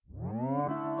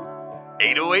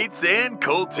808s and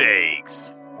Cold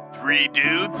Takes. 3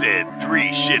 dudes and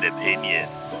 3 shit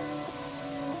opinions.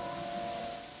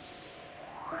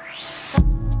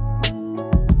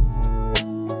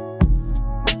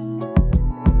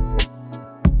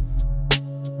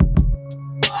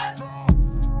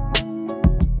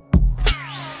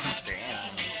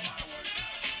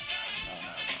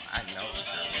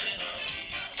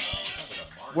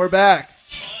 We're back.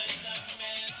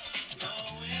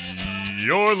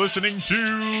 You're listening to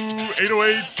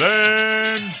 808s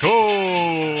and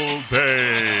Cold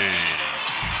Takes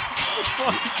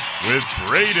with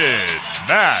Braden,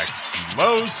 Max,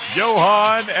 Los,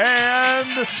 Johan, and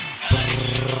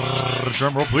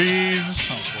drumroll please,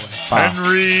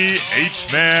 Henry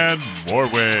H-Man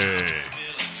Morway.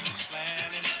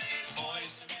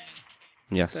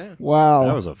 Yes. Damn. Wow.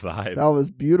 That was a vibe. That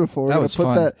was beautiful. We're That gonna was put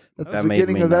fun. that at the That made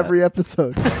beginning me of mad. every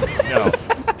episode. No.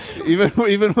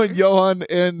 even when Johan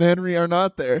and Henry are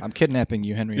not there. I'm kidnapping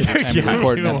you, Henry, every time you Yeah,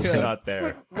 record an even when we're episode. not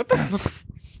there.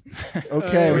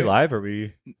 Okay. Are we live? Are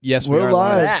we? Yes, We're we are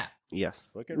live. Yes.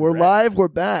 Looking We're red? live. We're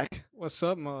back What's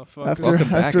up, motherfuckers? after Welcome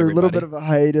back, after a little everybody. bit of a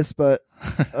hiatus, but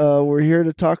we're here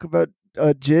to talk about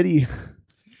Jitty,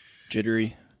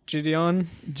 Jittery. Gideon.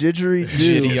 Jidgery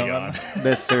Jitty. Jew,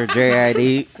 Mr.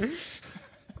 JID.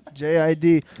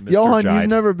 JID. Mr. Johan, Jide. you've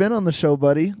never been on the show,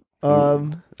 buddy.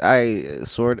 I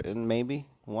sort of maybe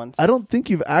once. I don't think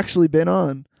you've actually been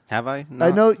on. Have I?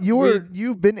 I know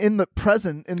you've been in the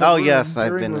present in the Oh room yes,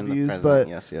 I've during been in the reviews, present. but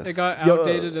Yes, yes. It got Yo-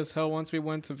 outdated as hell once we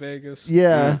went to Vegas.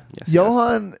 yeah, Yes,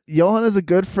 Johan is a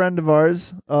good friend of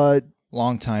ours.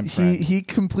 Long time friend. He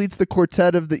completes the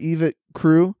quartet of the Evit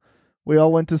crew. We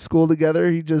all went to school together.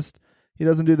 He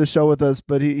doesn't do the show with us,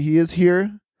 but he is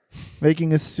here making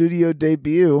his studio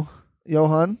debut.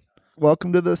 Johan,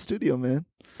 welcome to the studio, man.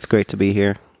 It's great to be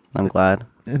here. I'm glad.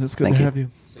 And it's good Thank to you. have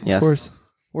you. Yes. Of course.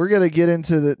 We're going to get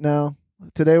into it now.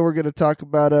 Today we're going to talk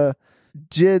about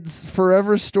Jid's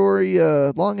Forever Story,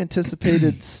 long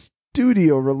anticipated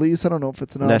studio release. I don't know if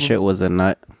it's an album. That shit was a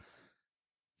nut.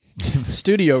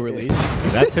 Studio release.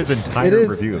 That's his entire It is.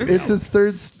 review. Of the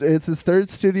It's his third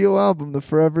studio album, The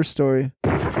Forever Story.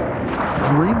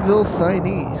 Dreamville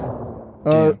signee.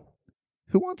 Damn.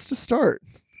 Who wants to start?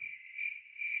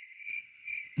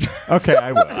 Okay,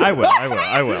 I will. I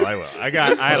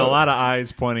had a lot of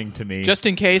eyes pointing to me. Just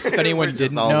in case, if anyone just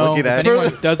didn't all know, looking if at anyone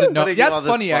it. doesn't know. Putting you That's on the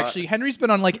funny, spot. actually. Henry's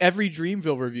been on like every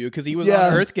Dreamville review because he was Yeah.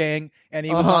 on Earth Gang and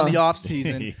he was on the off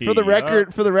season. For the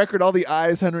record, all the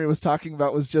eyes Henry was talking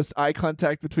about was just eye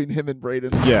contact between him and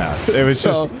Braden. Yeah, it was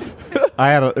So- just. I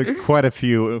had quite a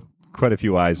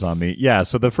few eyes on me. Yeah,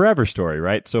 so the Forever Story,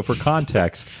 right? So for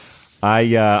context,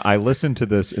 I listened to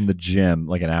this in the gym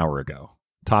like an hour ago,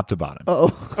 top to bottom. Oh,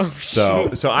 So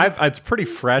it's pretty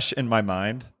fresh in my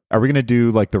mind. Are we gonna do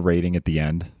like the rating at the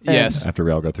end? Yes. After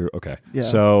we all go through? Okay. Yeah.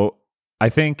 So I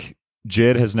think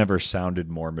Jid has never sounded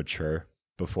more mature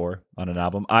before on an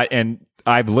album.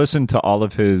 I've listened to all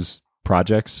of his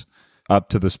projects up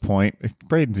to this point.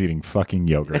 Braden's eating fucking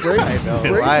yogurt. I know.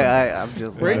 Braden- I'm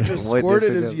just. Braden just witnessing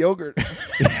squirted his it. yogurt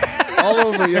all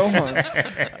over Johan.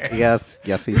 Yes,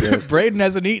 he did. Braden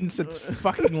hasn't eaten since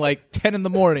fucking like 10 in the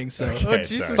morning, so Okay,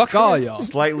 Jesus sorry. fuck all y'all.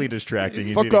 Slightly distracting.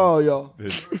 He's Fuck eating all y'all.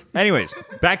 Anyways,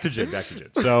 back to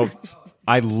Jid. So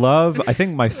I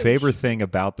think my favorite thing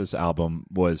about this album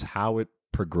was how it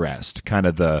progressed, kind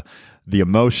of the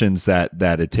emotions that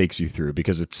it takes you through,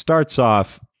 because it starts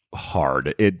off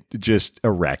hard. It just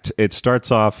erect. It starts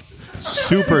off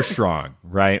super strong,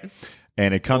 right?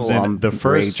 And it comes in the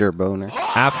first Rager boner.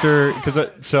 after,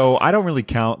 so I don't really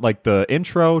count, like the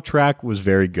intro track was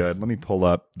very good. Let me pull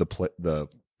up the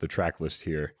track list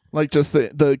here. Like just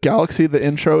the Galaxy, the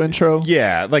intro.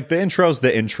 Yeah, like the intro's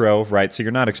the intro, right? So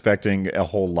you're not expecting a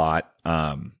whole lot.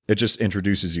 It just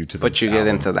introduces you to the But you get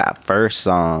album. into that first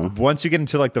song. Once you get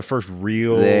into like the first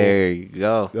real, There you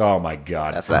go. oh my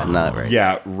god, That's that nut right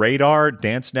yeah, Radar,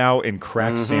 Dance Now, and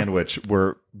Crack Sandwich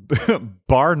were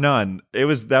bar none. That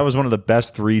was one of the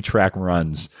best 3-track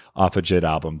runs off a Jid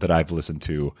album that I've listened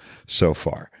to so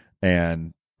far,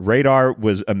 and Radar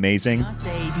was amazing.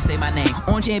 Say if you say my name.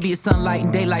 Orange and be a sunlight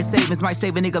and daylight savings might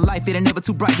save a nigga life. It ain't never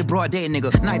too bright to broad day,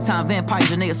 nigga. Nighttime vampires,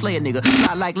 your nigga slay a nigga.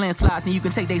 Slide like landslides and you can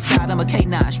take they side. I'm a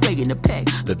K9 straight in the pack.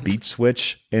 The beat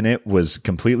switch in it was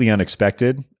completely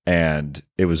unexpected, and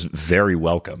it was very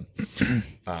welcome.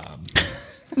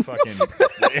 fucking.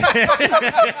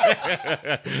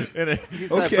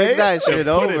 He's like, put that shit Put it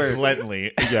over.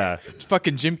 bluntly, yeah, It's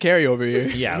fucking Jim Carrey over here.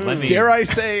 yeah. Let me. Dare I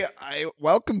say I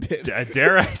welcomed it?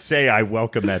 Dare I say I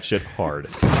welcome that shit hard.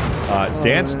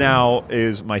 Dance Now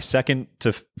is my second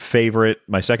to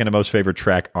most favorite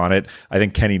track on it. I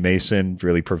think Kenny Mason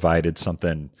really provided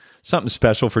something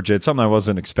special for Jid, something I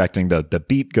wasn't expecting. The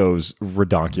beat goes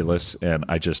redonkulous, and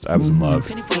I was in love.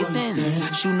 Penny for your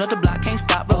sins. Shooting up the block, can't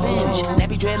stop revenge.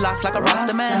 Nappy dreadlocks like a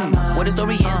Rasta man. Where the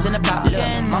story ends in the plot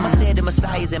again. Mama said the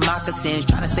Messiah's in moccasins.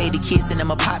 Trying to say the kids in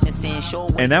them apartments in.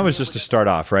 And that was just to start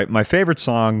off, right? My favorite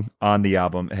song on the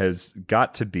album has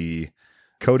got to be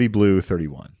Cody Blue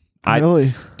 31.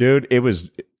 Really? Dude,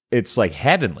 it's like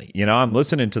heavenly. You know, I'm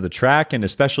listening to the track and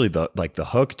especially the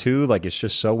hook too. Like it's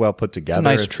just so well put It's together. a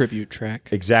nice tribute track.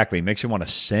 Exactly. It makes you want to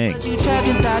sing. You trapped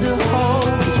inside the hole.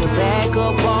 Get your back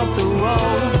up off the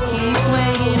road. Just keep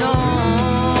swinging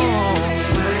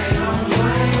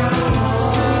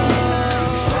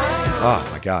Oh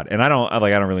my God. And I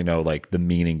don't really know like the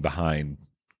meaning behind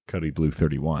Cody Blue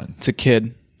 31. It's a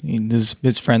kid.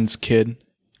 His friend's kid.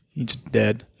 He's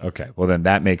dead. Okay. Well then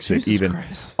that makes it Jesus even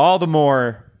Christ. all the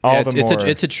more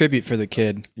It's a tribute for the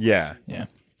kid. yeah. Yeah.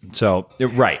 So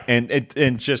right,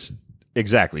 and just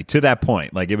exactly to that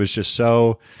point, like it was just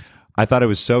so. I thought it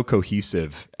was so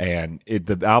cohesive, and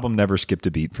the album never skipped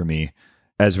a beat for me.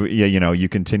 As you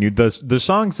continued the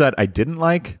songs that I didn't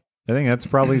like. I think that's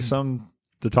probably some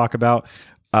to talk about.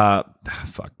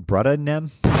 Brudda and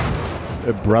them,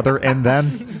 brother and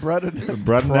them, brother and them.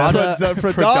 Brother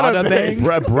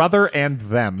and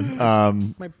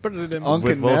them. My brother didn't. Unc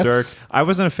With and Lil Meth? Durk. I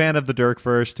wasn't a fan of the Durk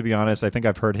verse, to be honest. I think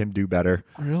I've heard him do better.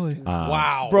 Really?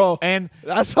 Wow. Bro, And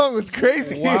that song was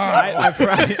crazy. I've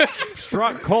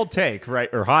strong cold take, right,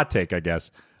 or hot take, I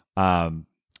guess.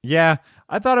 Yeah,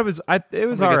 I thought it was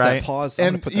all right. Pause.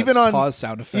 And even on pause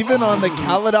sound effect. even on the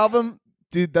Khaled album,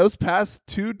 dude, those past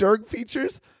two Durk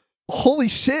features, holy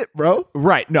shit, bro.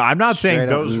 Right? No, I'm not saying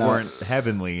Straight up those nuts. weren't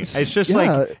heavenly. It's just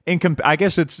Yeah. like I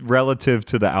guess it's relative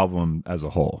to the album as a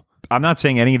whole. I'm not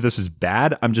saying any of this is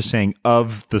bad. I'm just saying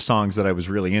of the songs that I was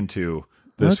really into,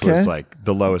 this Okay. was like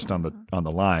the lowest on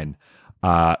the line.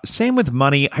 Same with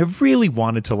Money. I really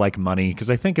wanted to like Money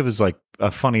because I think it was like a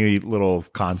funny little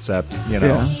concept, you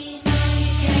know.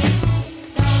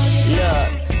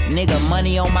 Yeah. Nigga,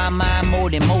 money on my mind more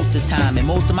than most of the time. And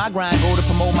most of my grind go to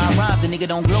promote my rhymes. The nigga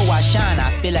don't glow, I shine.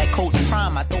 I feel like Coach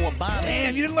Prime. I throw a bomb.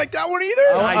 Damn, you didn't like that one either?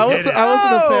 I wasn't a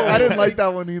fan. I didn't like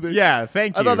that one either. Yeah,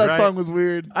 thank you. I thought that right? song was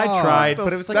weird. I tried,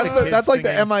 but it was like That's like the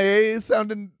kids singing. MIA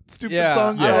sounding stupid Yeah,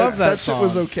 song. I love that shit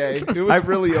was song. okay. It was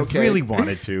really okay. I really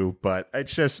wanted to, but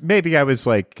it's just maybe I was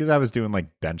like because I was doing like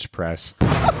bench press.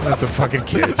 That's a fucking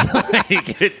kid.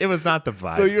 Like, it was not the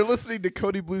vibe. So you're listening to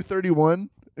Cody Blue 31,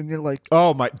 and you're like,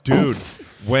 oh my dude,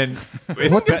 when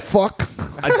what the fuck?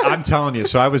 I'm telling you.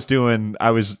 So I was doing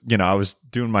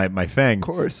my thing, Of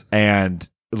course. and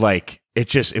like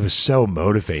it was so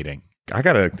motivating. I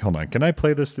gotta hold on. Can I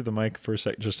play this through the mic for a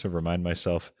sec, just to remind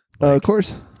myself? Of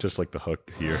course. Just like the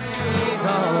hook here.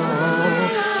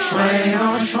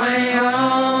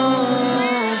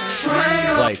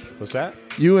 Like, what's that?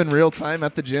 You in real time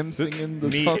at the gym singing the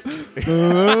Me- song.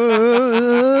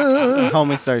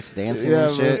 Homie starts dancing Yeah,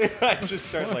 and shit. I just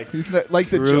start like He's not, like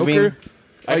the Grooving. Joker.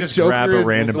 I like just Joker grab a in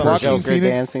random Joaquin person. Joker Phoenix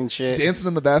dancing shit. dancing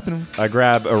in the bathroom. I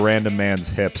grab a random man's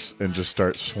hips and just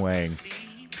start swaying.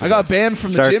 I got banned from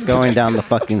the Starts gym. going today. down the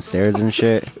fucking stairs and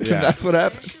shit. Yeah. That's what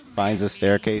happened. Finds a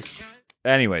staircase.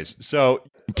 Anyways, so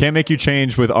Can't Make You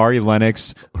Change with Ari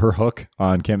Lennox. Her hook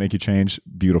on Can't Make You Change,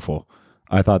 beautiful.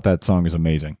 I thought that song was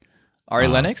amazing. Ari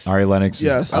Lennox? Ari Lennox.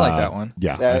 Yes. I like that one.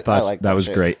 Yeah, That- I thought I like that that was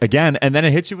shit. great. Again, and then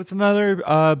it hits you with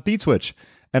another beat switch.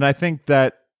 And I think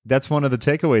that's one of the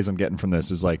takeaways I'm getting from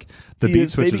this is like the He beat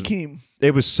is switch. Baby Keem.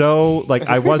 It was so like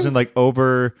I wasn't like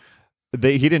over.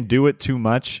 He didn't do it too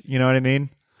much. You know what I mean?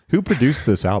 Who produced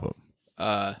this album?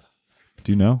 Do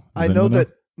you know? Does I know anyone that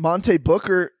Monte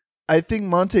Booker. I think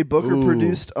Monte Booker Ooh.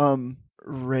 produced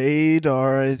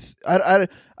Radar.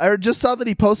 I just saw that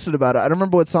he posted about it. I don't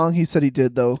remember what song he said he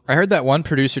did though. I heard that one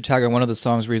producer tag on one of the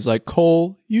songs where he's like,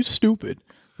 Cole, you stupid.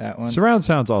 That one. Surround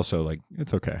sound's also like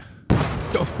it's okay.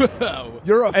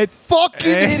 You're a fucking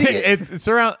idiot. It's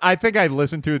surround. I think I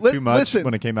listened to it too much listen.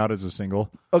 when it came out as a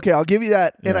single. Okay, I'll give you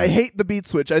that. And Yeah. I hate the beat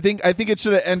switch. I think it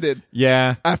should have ended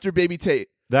Yeah, after Baby Tate.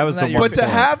 that was Isn't that the your one. But to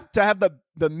point. have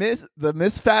the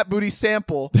Miss Fat Booty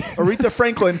sample, Aretha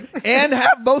Franklin, and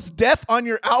have Most Def on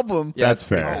your album, That's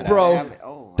fair.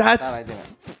 bro. That's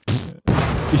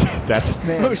That's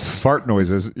man. fart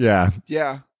noises. Yeah,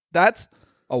 Yeah, that's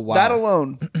Oh, wow. that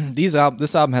alone. This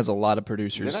album has a lot of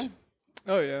producers.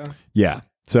 Oh yeah. yeah.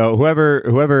 So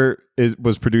whoever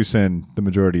was producing the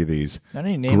majority of these, Not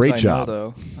any names great I job. know,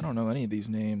 though. I don't know any of these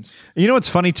names. You know what's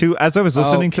funny too? As I was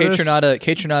listening to Kate this,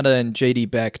 Tronada and JD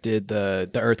Beck did the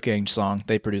Earth Gang song.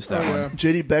 They produced that Oh, one. yeah.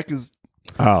 JD Beck is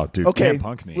oh dude, okay. can't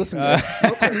punk me. Listen,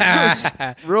 guys,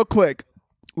 real quick,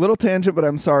 little tangent, but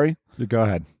I'm sorry. Go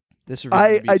ahead. This review's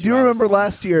gonna be I 2 do hours remember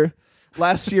long.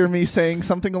 last year me saying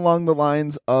something along the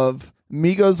lines of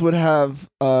Migos would have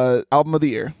album of the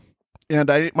year, and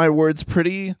I ate my words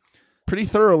pretty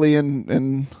thoroughly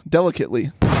and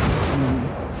delicately.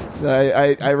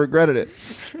 I regretted it.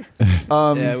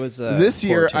 Yeah, it was This poor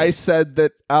year taste. I said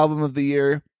that album of the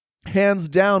year, hands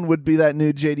down, would be that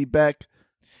new JD Beck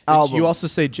album. Did you also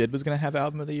say Jid was going to have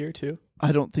album of the year too?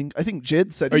 I think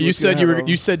Jid said. Or he you was gonna said have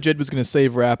you said Jid was going to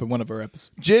save rap in one of our episodes.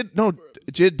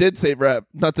 Jid did say rap.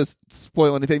 Not to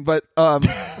spoil anything, but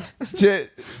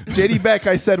JD Beck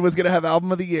I said was gonna have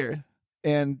album of the year,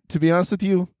 and to be honest with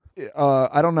you,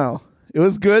 I don't know. It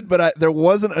was good, but there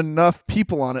wasn't enough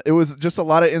people on it. It was just a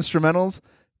lot of instrumentals,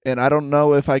 and I don't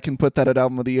know if I can put that at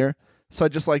album of the year. So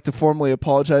I'd just like to formally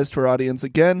apologize to our audience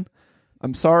again.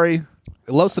 I'm sorry.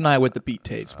 Los and I with the beat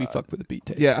tapes. We fucked with the beat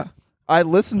tapes. Yeah, I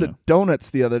listened to Donuts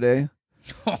the other day.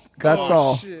 That's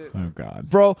all, Oh god.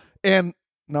 bro. And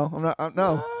no, I'm not.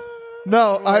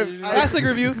 No, Classic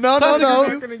review. No,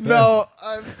 Classic review. no.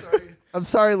 I'm sorry. I'm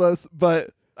sorry, Los,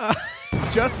 but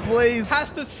Just Blaze Has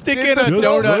to stick did in a the-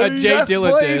 donut, a Jay Just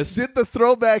Dilla Blaze diss. did the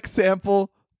throwback sample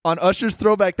on Usher's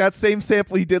throwback. That same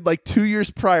sample he did like 2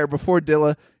 years prior before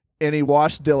Dilla, and he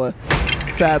washed Dilla.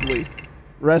 Sadly,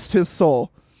 rest his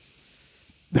soul.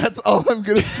 That's all I'm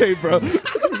gonna say, bro.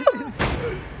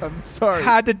 I'm sorry.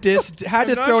 Had to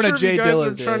throw in a Jay You guys Dilla are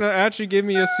diss. trying to actually give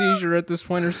me a seizure at this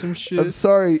point or some shit. I'm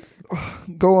sorry.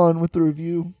 Go on with the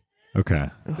review. Okay.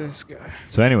 This guy.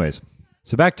 So, anyways,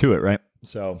 so back to it, right?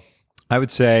 So, I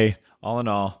would say, all in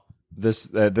all,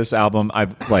 this album, I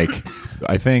think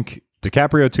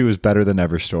DiCaprio 2 is better than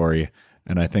Everstory,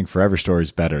 and I think Forever Story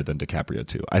is better than DiCaprio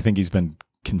 2. I think he's been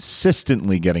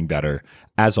consistently getting better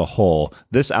as a whole.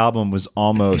 This album was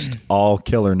almost all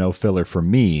killer, no filler for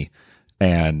me,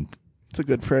 and It's a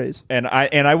good phrase. and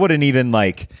I wouldn't even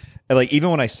like even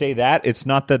when I say that, it's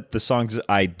not that the songs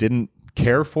I didn't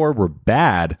care for were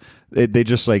bad. They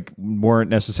just like weren't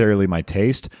necessarily my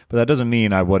taste, but that doesn't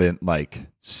mean I wouldn't like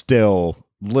still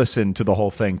listen to the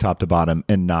whole thing top to bottom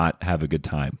and not have a good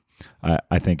time.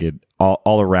 I think it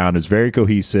all around is very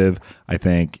cohesive. I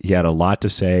think he had a lot to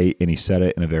say and he said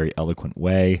it in a very eloquent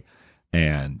way.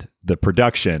 And the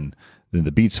production,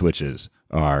 the beat switches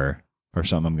are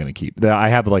something I'm going to keep. I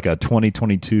have like a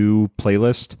 2022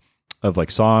 playlist of like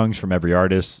songs from every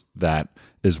artist that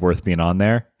is worth being on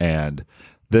there. And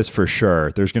this for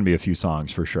sure, there's going to be a few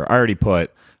songs for sure. I already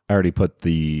put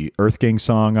the Earth Gang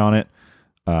song on it.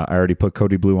 I already put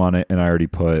Cody Blue on it, and I already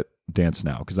put Dance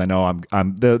Now because I know I'm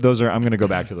going to go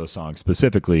back to those songs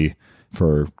specifically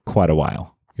for quite a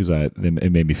while because it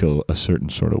made me feel a certain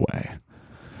sort of way.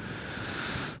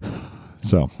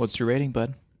 So What's your rating,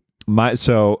 bud?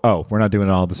 we're not doing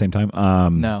it all at the same time.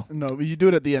 No. No, but you do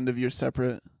it at the end of your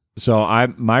separate. So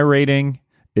my rating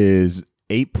is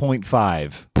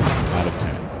 8.5 out of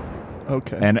 10.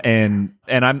 Okay. And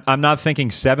I'm not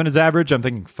thinking 7 is average. I'm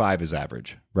thinking 5 is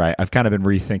average. Right. I've kind of been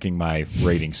rethinking my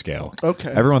rating scale.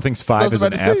 Okay. Everyone thinks 5 is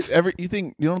an F.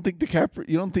 You don't think DiCaprio?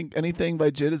 You don't think anything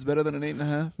by Jid is better than an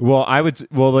 8.5?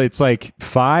 Well, it's like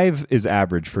 5 is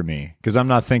average for me because I'm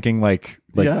not thinking like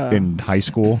Yeah. in high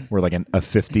school where like a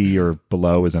 50 or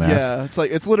below is an F. Yeah,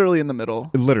 it's literally in the middle.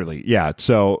 Literally, yeah.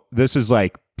 So this is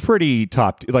like pretty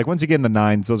top. Like once you get in the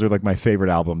 9s, those are like my favorite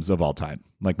albums of all time.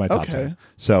 Like my top Okay. 10.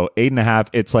 So 8.5.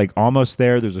 It's like almost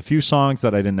there. There's a few songs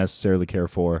that I didn't necessarily care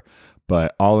for,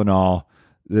 but all in all,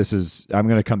 I'm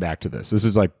going to come back to this. This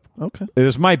is like Okay.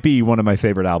 this might be one of my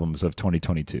favorite albums of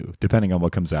 2022, depending on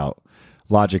what comes out.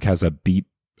 Logic has a beat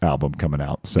album coming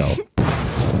out, so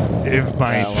it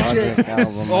might.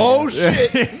 Oh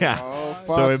shit! Yeah.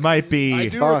 So it might be. I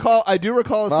do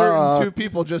recall a certain 2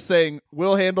 people just saying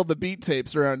we'll handle the beat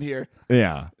tapes around here.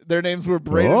 Yeah. Their names were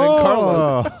Brayden and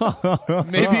Carlos. Carlos.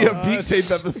 Maybe a beat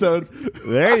tape episode.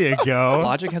 There you go.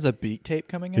 Logic has a beat tape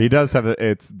coming in. He does have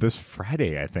it's this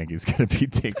Friday. I think he's gonna be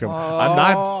taking. I'm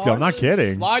not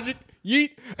kidding. Logic,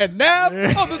 Yeet, and Nav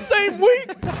on the same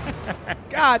week.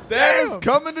 God Santa's damn.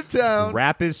 coming to town.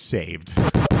 Rap is saved.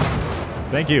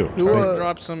 Thank you. Who,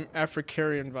 Drop some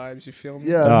Africarian vibes, you feel me?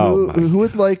 yeah. Oh, who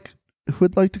would like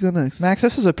to go next? Max,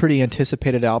 this is a pretty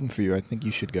anticipated album for you. I think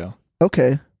you should go.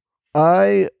 Okay.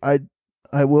 I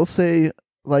will say,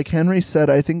 like Henry said,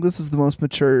 I think this is the most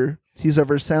mature he's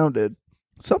ever sounded.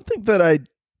 Something that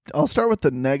I'll start with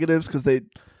the negatives because they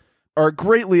are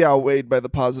greatly outweighed by the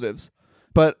positives.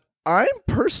 But I'm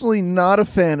personally not a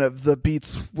fan of the beat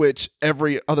switch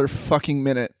every other fucking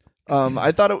minute.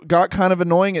 I thought it got kind of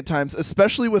annoying at times,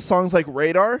 especially with songs like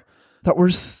Radar that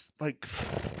were like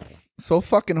so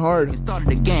fucking hard. Started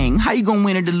the gang. How you gonna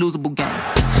win at the losable game?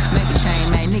 Make a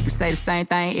chain, man. Niggas say the same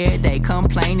thing every day.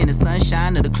 Complain in the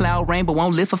sunshine of the cloud rain, but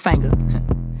won't lift a finger.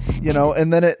 You know,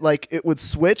 and then it would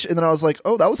switch, and then I was like,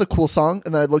 oh, that was a cool song.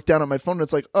 And then I'd look down at my phone, and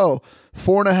it's like, oh,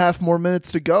 4.5 more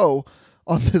minutes to go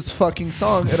on this fucking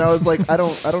song. And I was like, I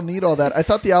don't need all that. I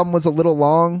thought the album was a little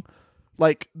long.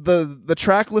 Like the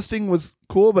track listing was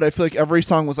cool, but I feel like every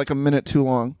song was like a minute too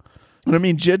long. And I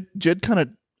mean, Jid kind of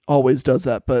always does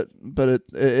that, but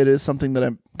it is something that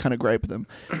I'm kind of gripe with him.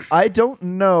 I don't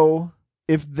know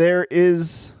if there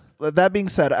is. That being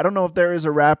said, I don't know if there is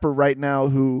a rapper right now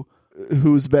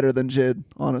who's better than Jid.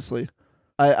 Honestly,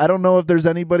 I don't know if there's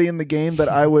anybody in the game that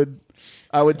I would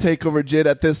take over Jid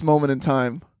at this moment in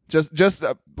time. Just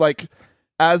like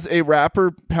as a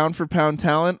rapper, pound for pound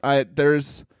talent, I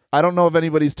don't know if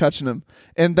anybody's touching him.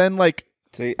 And then like.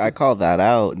 See, I called that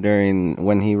out during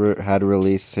when he had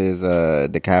released his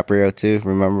DiCaprio 2.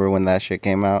 Remember when that shit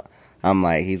came out? I'm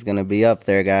like, he's gonna be up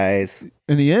there, guys.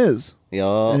 And he is.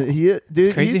 Yo, Dude,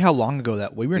 It's crazy how long ago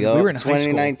that we were in high school.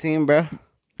 2019, bro.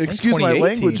 Excuse my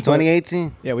language.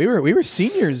 2018. Yeah, we were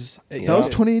seniors. That was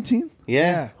 2018.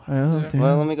 Yeah. Oh, damn.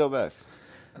 Well, let me go back.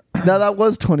 No, that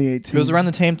was 2018. It was around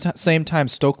the same time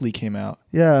Stokely came out.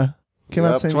 Yeah, came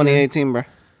out same 2018, bro.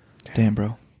 Damn,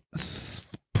 bro.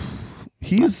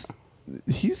 He's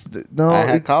no.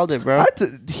 I called it, bro.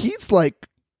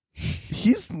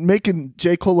 He's making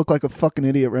J. Cole look like a fucking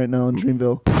idiot right now in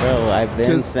Dreamville. Bro, I've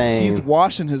been saying he's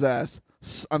washing his ass.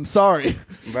 I'm sorry,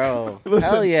 bro. Listen,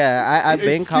 Hell yeah, I've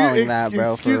been calling that,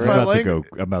 bro. Excuse for my real. language.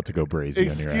 I'm about to go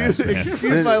brazy on your ass, man.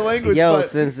 Excuse my language. Yo, but,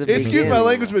 since the excuse beginning. my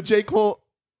language, but J. Cole.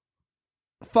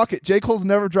 Fuck it, J. Cole's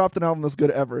never dropped an album that's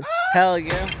good ever. Hell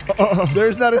yeah.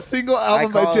 There's not a single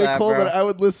album by call J. that, Cole bro. that I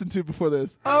would listen to before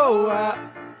this.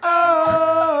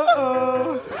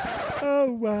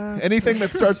 Anything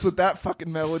that starts with that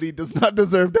fucking melody does not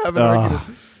deserve to have an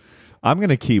argument. I'm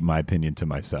gonna keep my opinion to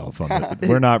myself. We're not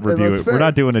That's reviewing. fair. We're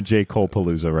not doing a J. Cole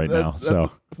palooza right now.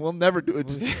 So We'll never do it.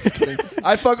 Just kidding.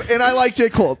 I like J.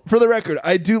 Cole. For the record,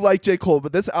 I do like J. Cole,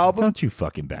 but this album, don't you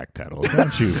fucking backpedal.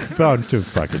 Don't you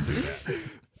fucking do that.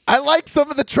 I like some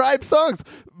of the Tribe songs,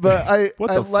 but I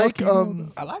the like fuck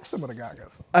you I like some of the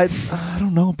Gagas. I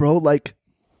don't know, bro. Like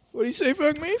What do you say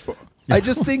fuck me for? I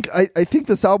just think I think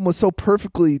this album was so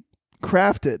perfectly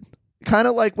crafted. Kind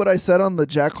of like what I said on the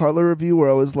Jack Harlow review, where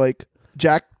I was like,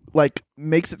 Jack like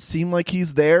makes it seem like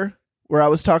he's there. Where I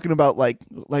was talking about like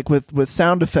with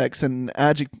sound effects and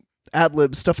ad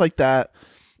libs, stuff like that.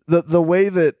 The way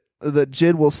that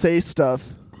Jid will say stuff,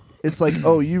 it's like,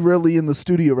 oh, you really in the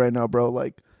studio right now, bro.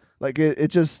 Like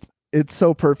it's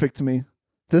so perfect to me.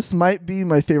 This might be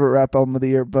my favorite rap album of the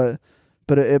year, but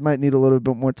it might need a little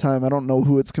bit more time. I don't know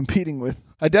who it's competing with.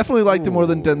 I definitely liked it more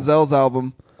than Denzel's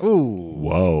album. Ooh.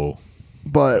 Whoa.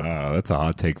 But That's a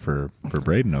hot take for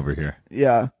Braden over here.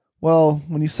 yeah. Well,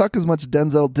 when you suck as much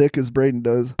Denzel dick as Braden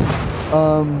does.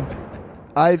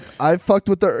 I fucked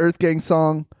with the Earth Gang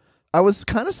song. I was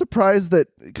kind of surprised that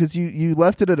because you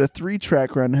left it at a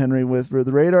 3-track run, Henry, with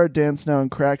the Radar, Dance Now, and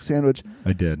Crack Sandwich.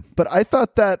 I did. But I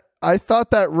thought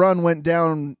that run went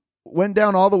down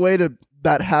all the way to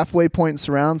that halfway point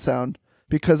surround sound,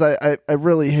 because I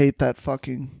really hate that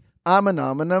fucking I'm an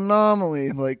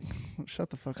anomaly. Like, shut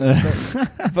the fuck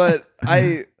up. But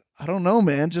I don't know,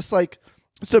 man. Just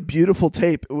a beautiful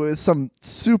tape with some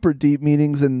super deep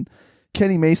meanings, and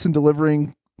Kenny Mason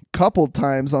delivering coupled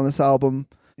times on this album.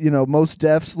 You know, Mos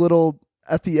Def's little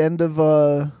at the end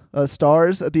of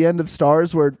Stars,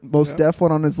 where Mos Def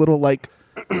went on his little like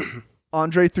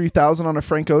Andre 3000 on a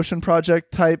Frank Ocean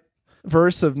project type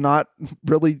verse of not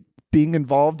really being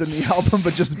involved in the album,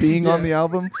 but just being on the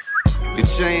album. The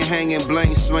chain hanging,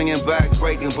 bling, swinging, back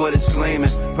breaking, but it's gleaming.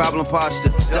 Problem posture,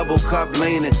 double cup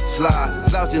leaning, slide,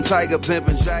 slouching, tiger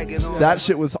pimping, dragging on. That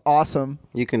shit was awesome.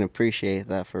 You can appreciate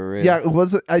that for real. Yeah, it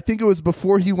was. I think it was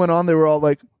before he went on. They were all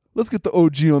like, "Let's get the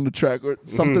OG on the track" or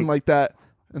something like that.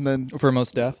 And then For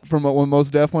Mos Def. from when Mos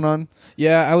Def went on,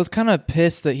 Yeah, I was kind of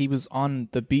pissed that he was on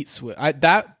the beat switch.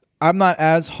 I'm not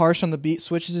as harsh on the beat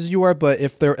switches as you are, but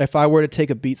if I were to take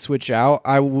a beat switch out,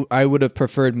 I would have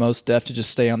preferred Mos Def to just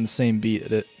stay on the same beat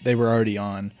that they were already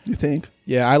on. you think?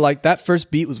 Yeah, I like that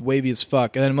first beat was wavy as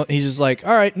fuck, and then he's just like,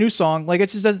 "All right, new song." Like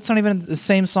it's not even the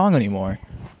same song anymore.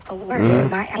 A word from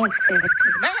my ancestors.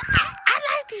 I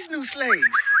like these new slaves.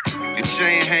 The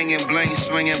chain hanging, bling,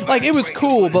 swinging, back Like it was breaking,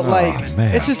 cool, but like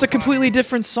man. it's just a completely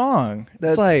different song.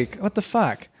 That's- It's like what the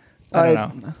fuck? I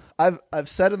don't know. I've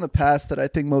said in the past that I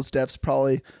think Mos Def's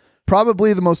probably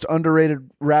the most underrated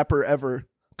rapper ever,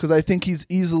 because I think he's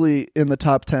easily in the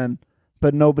top 10,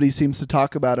 but nobody seems to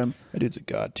talk about him. That dude's a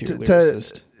god tier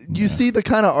lyricist. You see the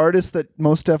kind of artist that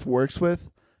Mos Def works with,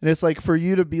 and it's like for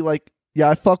you to be like, yeah,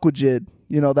 I fuck with Jid.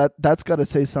 That's got to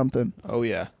say something. Oh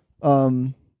yeah.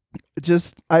 I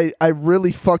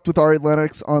really fucked with Ari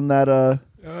Lennox on that.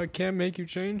 Can't Make You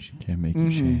Change. Can't make you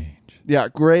change. Yeah,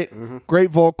 great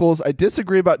vocals. I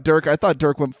disagree about Dirk. I thought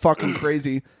Dirk went fucking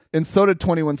crazy, and so did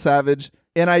 21 Savage.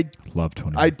 And I love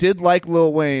 21. I did like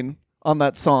Lil Wayne on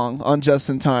that song on Just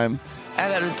in Time. I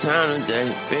got a time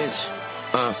today, bitch.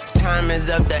 Time is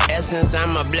of the essence.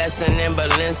 I'm a blessing in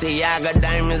Balenciaga.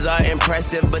 Diamonds are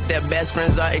impressive, but their best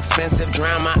friends are expensive.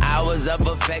 Drown my hours of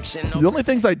affection. The only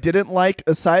things I didn't like,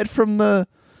 aside from the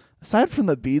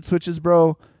beat switches,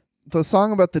 bro, the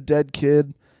song about the dead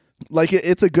kid, like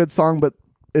it's a good song, but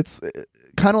it's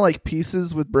kind of like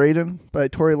Pieces with Braden by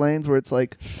Tory Lanez, where it's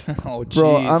like, oh,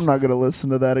 bro, I'm not gonna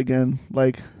listen to that again.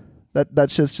 Like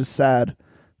that shit's just sad.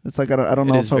 It's like I don't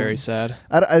know. It is very sad.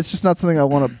 It's just not something I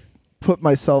want to put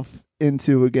myself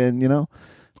into again.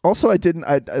 Also,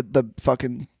 the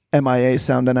fucking MIA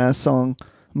sounding ass song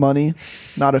Money,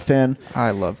 not a fan. I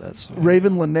love that song.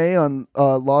 Raven Lenae on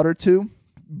Lauder 2,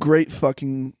 great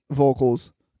fucking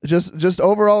vocals. Just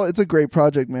overall, it's a great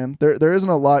project, man. There isn't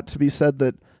a lot to be said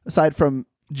that aside from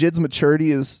Jid's maturity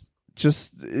is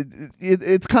just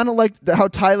it's kind of like how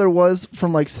Tyler was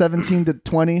from like 17 to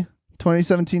 20,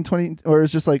 2017, 20, or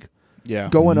it's just like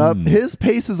going up. His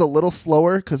pace is a little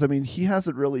slower because I mean he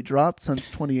hasn't really dropped since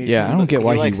 2018. Yeah, I don't get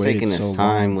why he waited taking so his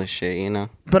time long with shit,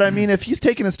 But I mean, if he's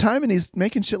taking his time and he's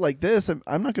making shit like this,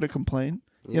 I'm not going to complain.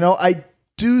 I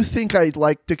do think I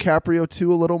like DiCaprio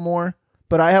 2 a little more.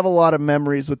 But I have a lot of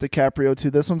memories with DiCaprio too.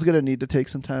 This one's going to need to take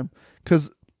some time.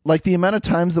 Because, like, the amount of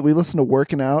times that we listen to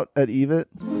Working Out at EVIT.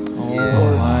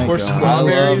 Or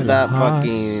Strawberries. I love that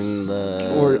fucking...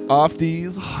 Or Off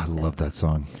D's. Oh, I love that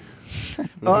song.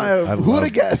 Who would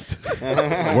have guessed?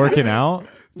 Working Out?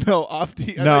 No, Off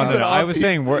D. No. I was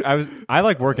saying I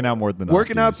like Working Out more than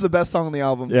Working Out's the best song on the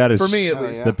album. Yeah, it is. For me, at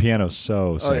least. The piano's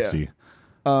so sexy.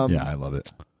 Yeah. I love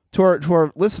it. To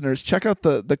our listeners, check out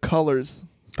the Colors.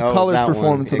 The Colors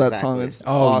performance of that song is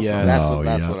awesome. Yes.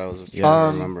 That's what I was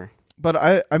trying to remember. But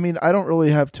I mean, I don't really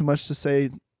have too much to say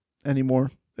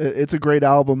anymore. It's a great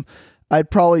album. I'd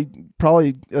probably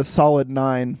a solid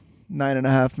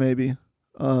 9.5 maybe.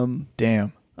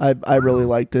 Damn. I really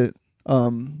liked it.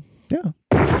 Yeah.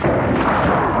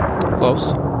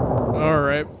 Close. All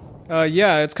right.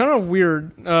 Yeah, it's kind of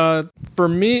weird. For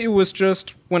me, it was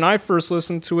just when I first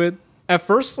listened to it, at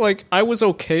first, like, I was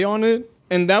okay on it.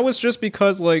 And that was just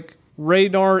because, like,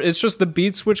 Radar, it's just the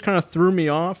beat switch kind of threw me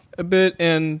off a bit.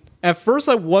 And at first,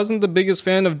 I wasn't the biggest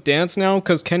fan of Dance Now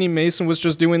because Kenny Mason was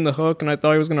just doing the hook and I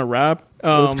thought he was going to rap. It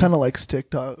was kind of like Stick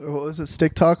Talk. Or what was it?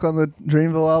 Stick Talk on the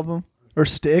Dreamville album? Or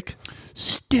Stick?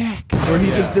 Where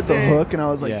he just did the hook and I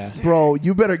was like, bro,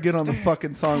 you better get on the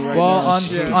fucking song right now.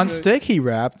 Well, on Stick, he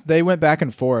rapped. They went back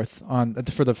and forth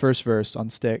for the first verse on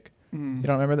Stick. You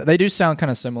don't remember that? They do sound kind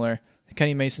of similar.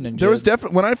 Kenny Mason and Jid. There was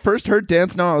definitely when I first heard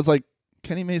Dance Now, I was like,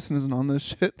 Kenny Mason isn't on this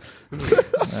shit. I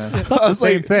was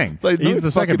same thing. Like, he's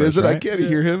the second verse, right? right? I can't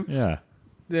hear him.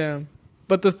 Yeah.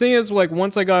 But the thing is, like,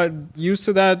 once I got used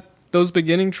to those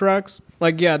beginning tracks,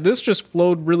 like, this just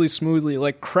flowed really smoothly.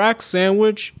 Like, Crack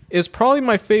Sandwich is probably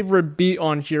my favorite beat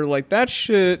on here. Like, that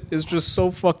shit is just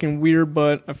so fucking weird,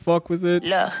 but I fuck with it.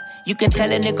 Look, you can tell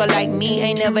a nigga like me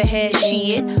ain't never had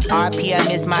shit. RP, I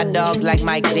miss my dogs like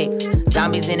Mike Vick.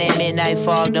 Zombies in that midnight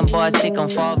fog, them boys sick on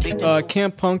fall victim.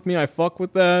 Can't Punk Me, I fuck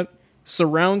with that.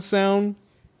 Surround Sound.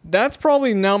 That's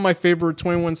probably now my favorite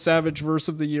 21 Savage verse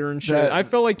of the year and shit. I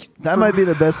felt like... That might be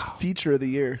the best feature of the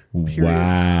year. Period.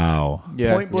 Wow.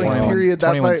 Yeah. Point blank period.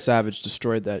 21 Savage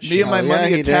destroyed that shit. Me and my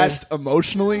money attached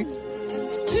emotionally.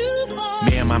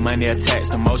 Me and my money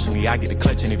attached emotionally. I get the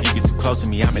clutch, and if you get too close to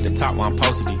me, I'm at the top where I'm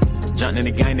supposed to be. Jumping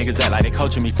in the gang, niggas act like they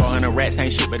coaching me. 400 rats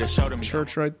ain't shit, but it showed me.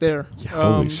 Church right there.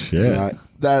 Holy shit.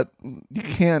 That you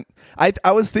can't.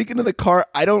 I was thinking in the car,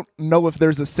 I don't know if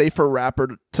there's a safer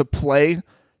rapper to play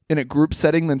in a group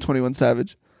setting than 21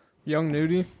 Savage. Young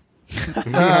Nudie.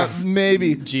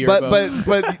 Maybe.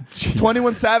 But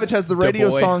 21 Savage has the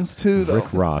radio songs too, though.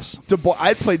 Rick Ross.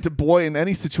 I'd play Du Bois in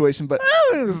any situation, but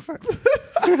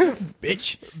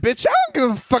bitch, I don't give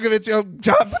a fuck if it's your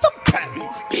job.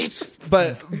 Bitch.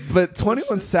 But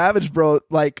 21 Savage, bro,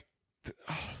 like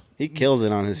he kills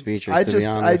it on his features. To be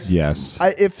honest,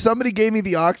 if somebody gave me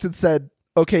the aux and said,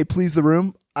 "Okay, please the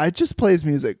room," I'd just play his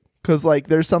music because like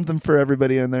there's something for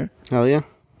everybody in there. Hell yeah.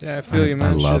 Yeah, I feel you,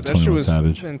 man. I love that shit was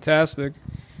Savage. fantastic.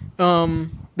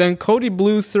 Then Cody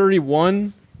Blue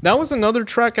 31. That was another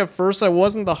track at first I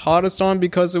wasn't the hottest on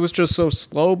because it was just so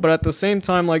slow, but at the same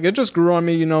time, like, it just grew on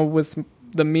me, with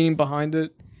the meaning behind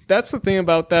it. That's the thing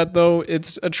about that, though.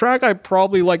 It's a track I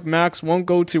probably, like Max, won't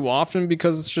go too often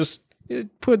because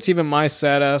it puts even my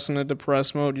sad ass in a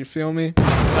depressed mode, you feel me?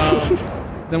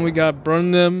 Then we got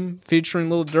Burn Them featuring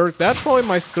Lil Durk. That's probably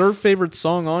my third favorite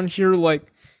song on here.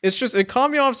 Like, it caught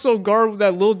me off so guard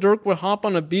that Lil Durk would hop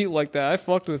on a beat like that. I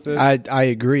fucked with it. I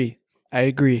agree.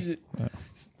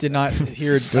 Did not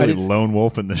hear Really lone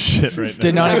wolf in this shit right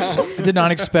now. Did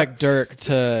not expect Dirk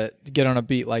to get on a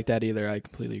beat like that either. I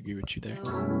completely agree with you there.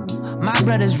 My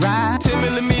brother's ride.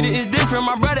 10mm is different.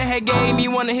 My brother had gave me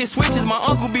one of his switches. My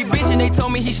uncle be bitching. They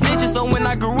told me he snitching. So when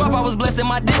I grew up, I was blessed in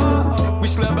my distance. We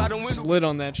slept out the window. Slid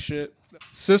on that shit.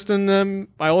 System them.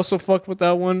 I also fucked with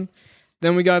that one.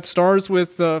 Then we got Stars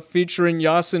with featuring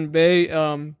Yasin Bey.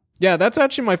 Yeah, that's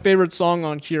actually my favorite song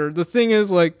on here. The thing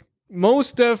is, like,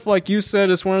 Mos Def, like you said,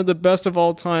 is one of the best of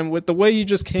all time. With the way he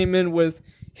just came in with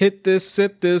hit this,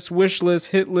 sip this, wish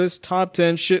list, hit list, top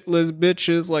 10, shit list,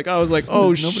 bitches. Like, I was like,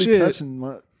 oh shit. Nobody touching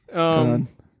my gun.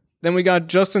 Then we got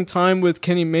Just in Time with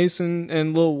Kenny Mason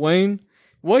and Lil Wayne.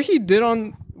 What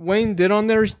Wayne did on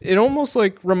there, it almost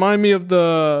like reminded me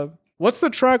of what's the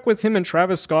track with him and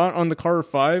Travis Scott on the Carter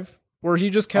 5? Where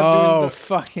he just kept doing the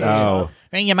fucking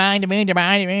Bring your mind, bring your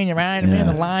mind, bring your mind, bring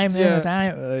the lime, Yeah. the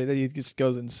time. He just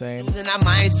goes insane. And I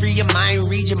mind, free your mind,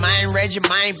 read your mind, read your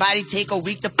mind. Body take a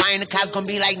week to find. The cops gonna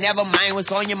be like, never mind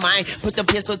what's on your mind. Put the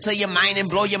pistol to your mind and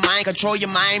blow your mind. Control your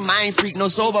mind, mind freak, no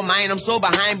sober mind. I'm so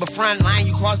behind, but front line,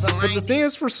 you cross the line. But the thing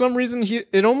is, for some reason,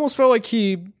 it almost felt like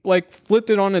he like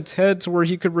flipped it on its head to where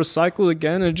he could recycle it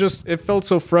again. It felt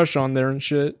so fresh on there and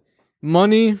shit.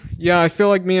 Money, yeah, I feel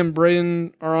like me and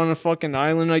Brayden are on a fucking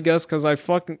island, I guess, because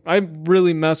I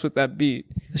really mess with that beat.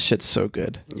 This shit's so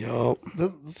good. Yo.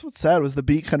 That's what's sad was the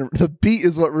beat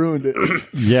is what ruined it.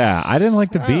 Yeah, I didn't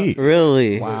like the beat.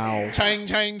 Really? Wow. Chang,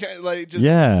 chang, chang, like just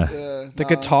Yeah. The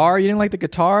guitar? You didn't like the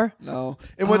guitar? No.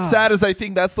 And what's sad is I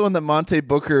think that's the one that Monte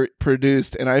Booker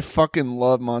produced, and I fucking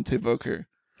love Monte Booker.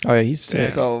 Oh yeah, he's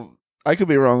sick. So I could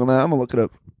be wrong on that. I'm gonna look it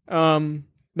up.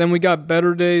 Then we got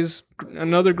Better Days,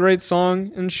 another great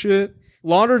song and shit.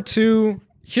 Lauder 2,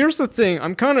 here's the thing.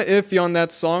 I'm kind of iffy on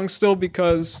that song still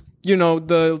because,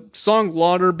 the song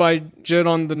Lauder by Jid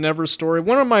on The Never Story,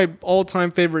 one of my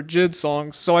all-time favorite Jid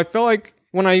songs. So I felt like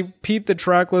when I peeped the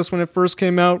track list when it first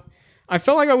came out, I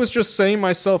felt like I was just setting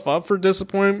myself up for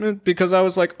disappointment because I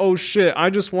was like, oh shit, I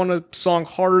just want a song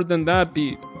harder than that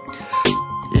beat.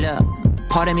 Look.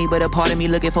 Pardon me, but a part of me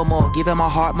looking for more. Giving my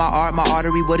heart, my art, my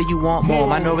artery. What do you want more?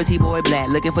 Minority boy black,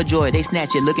 looking for joy. They snatch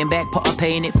it, looking back,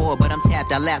 paying it for. But I'm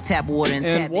tapped. I lap tap water and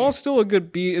tap. And while still a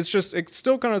good beat, it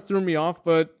still kind of threw me off.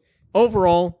 But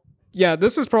overall, yeah,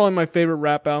 this is probably my favorite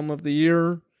rap album of the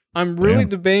year. I'm really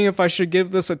debating if I should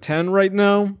give this a 10 right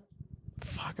now.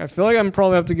 Fuck, I feel like I'm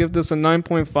probably have to give this a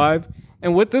 9.5.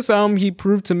 And with this album, he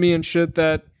proved to me and shit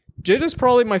that Jid is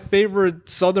probably my favorite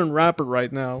Southern rapper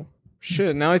right now.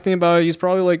 Shit, now I think about it, he's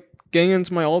probably like getting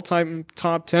into my all-time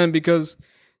top 10 because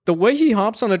the way he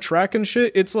hops on a track and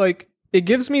shit, it's like, it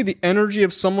gives me the energy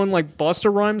of someone like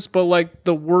Busta Rhymes, but like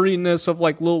the wordiness of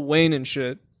like Lil Wayne and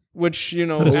shit, which,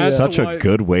 That is adds such to a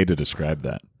good way to describe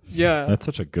that. Yeah. That's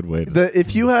such a good way to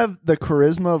If you have the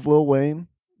charisma of Lil Wayne,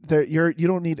 you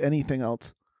don't need anything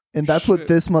else. And that's what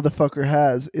this motherfucker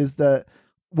has, is that,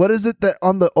 what is it that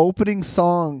on the opening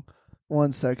song,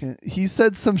 1 second, he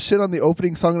said some shit on the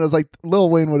opening song and I was like, Lil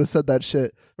Wayne would have said that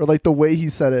shit. Or like the way he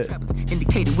said it.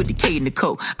 Indicated with the K and the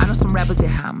code. I know some rappers that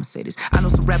how I'ma say this. I know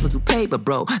some rappers who pay, but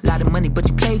bro, lot of money, but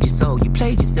you played your soul. You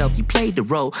played yourself, you played the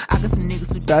role. I got some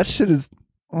niggas who that shit is,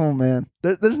 oh man,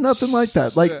 there's nothing like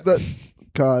that. Like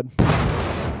God.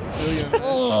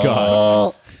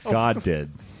 God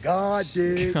did. God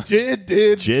did. Jid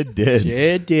did. Jid did.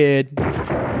 Jid did.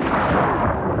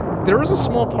 There was a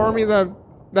small part of me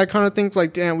that kind of thinks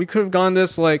like, damn, we could have gone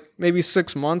this like maybe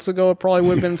 6 months ago. It probably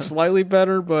would have been slightly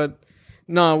better, but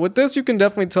no, with this you can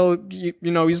definitely tell,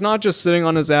 he's not just sitting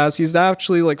on his ass. He's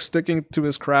actually like sticking to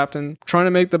his craft and trying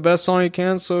to make the best song he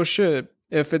can. So shit,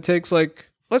 if it takes like,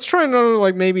 let's try another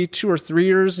like maybe 2 or 3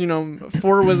 years.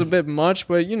 4 was a bit much,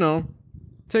 but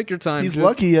take your time. He's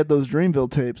lucky he had those Dreamville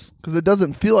tapes because it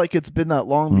doesn't feel like it's been that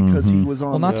long because he was on.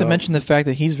 Well, not to mention the fact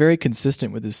that he's very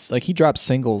consistent with his, like he drops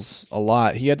singles a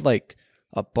lot. He had like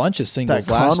a bunch of singles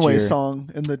that last Conway year.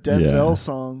 song and the Denzel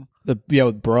song. With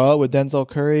Bruh with Denzel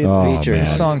Curry.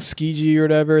 His song Skiji or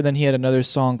whatever. Then he had another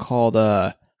song called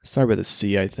started with a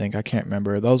C, I think. I can't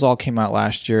remember. Those all came out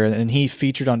last year. And he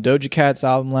featured on Doja Cat's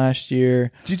album last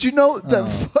year. Did you know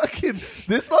that fucking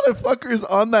this motherfucker is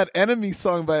on that Enemy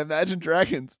song by Imagine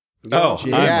Dragons? Oh,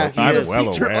 Yeah, I'm he is.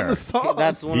 well Feature on aware. the song.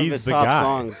 That's one He's of his the top guy.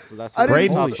 songs. That's I one of his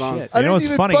didn't- top holy songs. shit. I You know didn't what's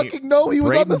even funny? fucking know he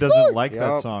was on Brayden the doesn't song. like that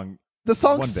Yup. song. The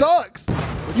song one bit. sucks.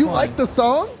 You like the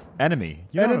song? Enemy.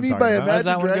 You know what I'm Enemy talking by about. Imagine does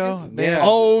that one go? Dragons? Yeah.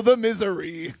 Oh, the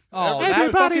misery. Oh,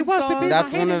 Everybody that wants to song. be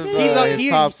That's one of He's his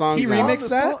top songs. he now. remixed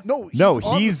that? No, No, on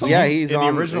the he's song. Yeah, he's in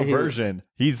on- the original he- version.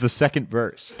 He's the second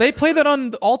verse. They play that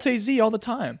on Alt AZ all the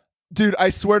time. Dude, I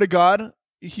swear to God,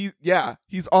 he's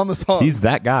on the song. He's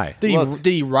that guy. Did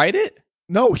he write it?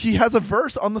 No, he has a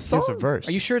verse on the He song. has a verse.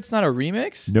 Are you sure it's not a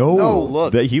remix? No, No,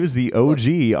 look. That he was the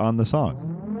OG on the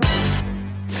song.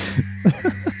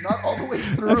 Not all the way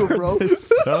through, bro.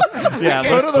 So, yeah,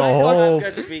 Go like to the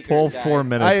the Good speakers, whole guys. 4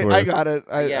 minutes worth. I got it.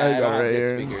 I Yeah, got it right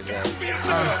good here. speakers,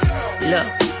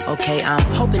 guys. Look, okay, I'm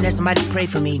hoping that somebody pray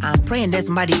for me. I'm praying that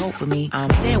somebody hope for me. I'm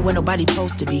staying where nobody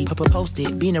supposed to be.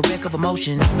 Posted, being a wreck of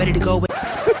emotions, ready to go with.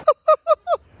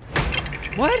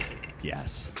 What?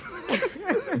 Yes.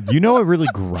 You know what really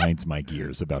grinds my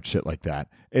gears about shit like that?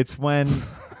 It's when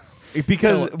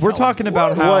because we're talking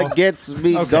about how What gets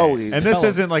me Okay. going? And this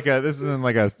isn't like a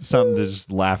something to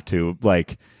just laugh to.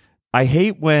 Like I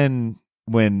hate when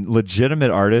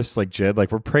legitimate artists like Jid,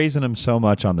 like we're praising him so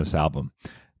much on this album,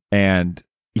 and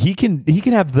he can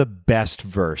have the best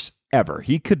verse ever.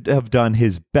 He could have done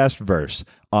his best verse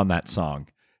on that song,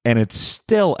 and it's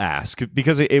still ask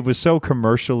because it was so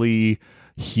commercially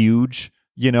huge.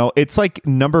 You know, it's like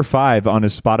number 5 on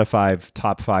his Spotify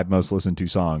top 5 most listened to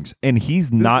songs, and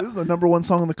he's not. This is the number 1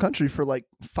 song in the country for like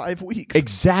 5 weeks.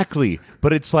 Exactly.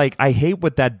 But it's like, I hate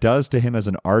what that does to him as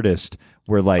an artist,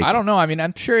 where like, I don't know. I mean,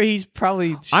 I'm sure he's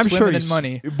probably I'm swimming sure in he's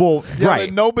money. Well, Yeah, right.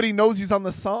 but nobody knows he's on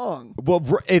the song. Well,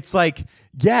 it's like,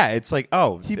 yeah, it's like,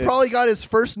 oh, He it's- probably got his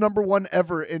first number 1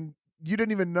 ever, and you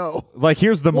didn't even know. like,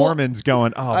 here's the Well, Mormons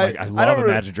going, oh, I don't love really-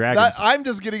 Imagine Dragons. I'm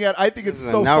just getting at. I think it's This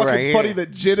is so a note fucking right funny here.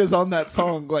 that Jid is on that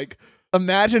song. Like,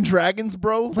 Imagine Dragons,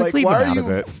 bro. Like, leave why him are out you? of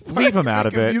it. why Leave are him you out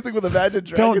of making it. Music with Imagine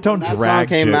Dragons. Don't That song drag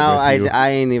came shit out. with you. I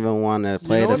ain't even want to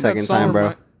play You know it a what second that song time,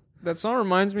 bro. that song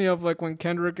reminds me of like when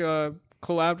Kendrick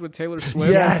collabed with Taylor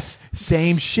Swift. Yes,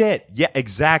 same shit. Yeah,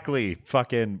 exactly.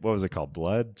 Fucking, what was it called?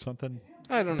 Blood something?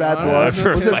 I don't know. Bad I don't Blood. listen to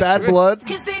Was it Taylor Bad Swift. Blood?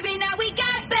 Cause baby, now we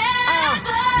got bad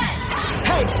blood.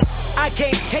 Hey, I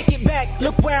can't take it back.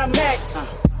 Look where I'm at.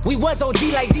 We was OG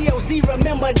like DOC.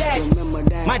 Remember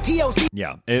that? My TOC.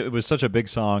 Yeah, it was such a big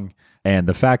song, and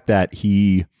the fact that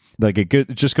he like it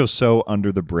just goes so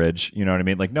under the bridge. You know what I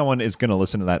mean? Like no one is going to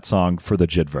listen to that song for the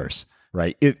Jid verse,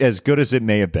 right? As good as it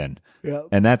may have been, Yeah.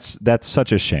 and that's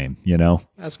such a shame. You know?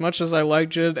 As much as I like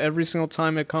Jid, every single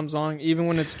time it comes on, even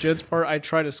when it's Jid's part, I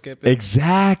try to skip it.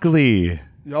 Exactly.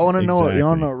 Y'all want to know? Exactly. Y'all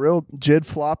want to know? Real Jid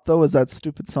flop though is that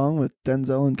stupid song with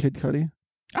Denzel and Kid Cudi.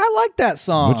 I like that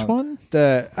song. Which one?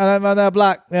 The I'm on that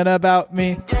block and about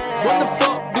me. What the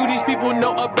fuck do these people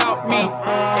know about me?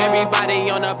 Everybody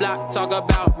on the block talk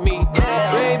about me.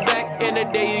 Way back in the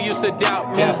day, you used to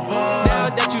doubt me. Now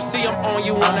that you see I'm on,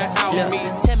 you wanna out me.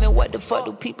 Tell me what the fuck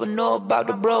do people know about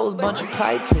the bros? Bunch of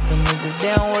pipe flipping niggas.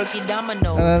 They don't work your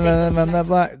dominoes. I'm on that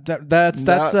block. That's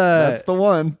That's the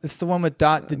one. it's the one with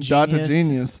Dot the Genius. Dot the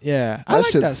Genius. Yeah, I That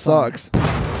like shit that song. sucks.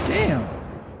 Damn,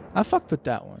 I fucked with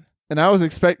that one. And I was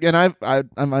expecting, and I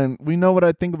mean, we know what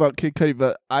I think about Kid Cudi,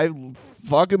 but I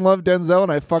fucking love Denzel and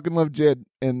I fucking love Jid,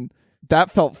 and that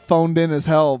felt phoned in as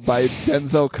hell by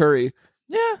Denzel Curry.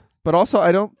 Yeah, But also,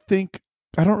 I don't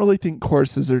really think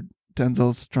choruses are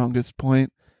Denzel's strongest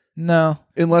point, no.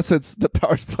 unless it's the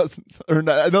Powers Pleasant. Or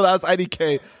no, that was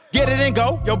IDK. Get it and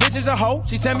go. Yo, bitch is a hoe.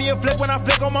 She send me a flick when I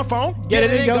flick on my phone. Get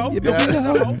it and go. Yo, bitch is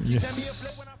a hoe. She send me a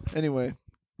flick when I Anyway,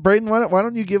 Brayden, why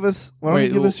don't you give us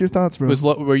your thoughts, bro?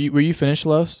 Were you finished,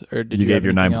 Los, or did you gave have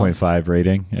your anything else? 9.5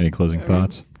 rating. Any closing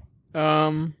thoughts?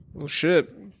 Well,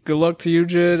 shit. Good luck to you,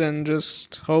 Jid, and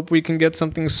just hope we can get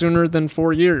something sooner than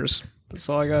 4 years. That's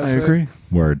all I gotta I say. agree.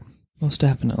 Word. Most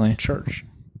definitely. Church.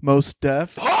 Most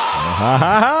Def.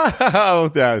 Oh,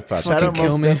 that was tough. Shout out kill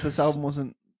Most me. Def. This album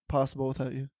wasn't possible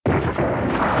without you.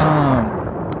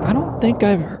 I don't think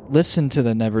I've listened to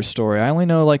the Never story. I only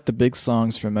know like the big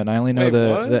songs from it. I only know Wait,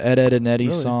 the what? Ed, Ed and Eddie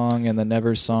Really? song and the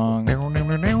Never song.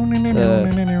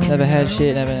 Never had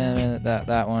shit. Never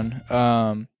that one.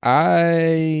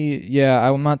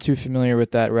 I'm not too familiar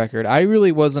with that record. I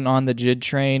really wasn't on the Jid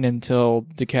train until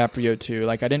DiCaprio 2.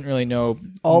 Like I didn't really know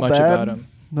All much Bad? about him.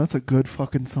 That's a good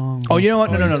fucking song. Oh, you know what?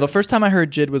 No. The first time I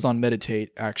heard Jid was on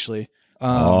Meditate, actually.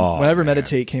 Whenever man.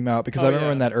 Meditate came out, because I remember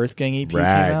when that Earth Gang EP came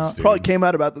Rags, out. dude. Probably came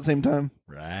out about the same time.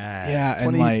 Right. Yeah,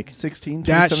 and like 2016,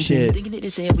 that 2017. shit. Thinking it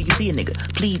is said when you see a nigga.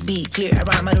 Please be clear, I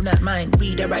rhyme, I do not mind.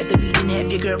 Read, I write the beat and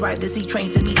have your girl write the C. Train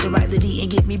to me to write the D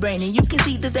and give me brain. And you can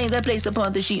see the stains I place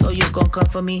upon the sheet. Oh, you gon' come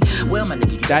for me. Well, my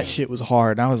nigga, That shit was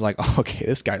hard. And I was like, oh, okay,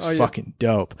 this guy's yeah. fucking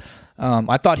dope.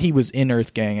 I thought he was in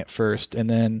Earth Gang at first, and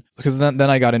then because then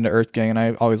I got into Earth Gang, and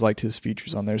I always liked his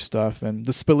features on their stuff. And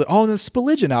the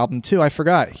Spilligion album too. I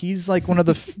forgot he's like one of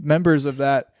the members of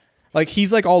that. Like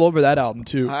he's like all over that album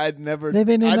too. I'd never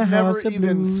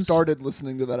even started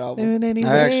listening to that album.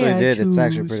 I actually did. It's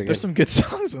actually pretty good. There's some good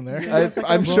songs in there.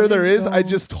 I'm sure there is. I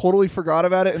just totally forgot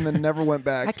about it and then never went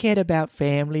back. I cared about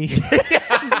family.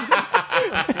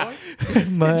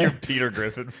 Your Peter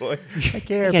Griffin voice. I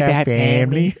care about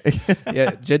family.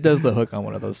 Yeah, Jid does the hook on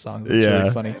one of those songs. It's really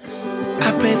funny.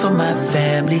 I pray for my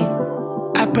family.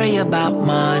 I pray about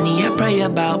money. I pray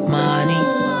about money.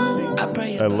 I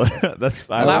pray about That's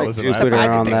I like Jupiter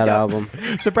on that album.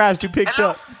 Surprised you picked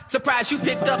up. Surprise, you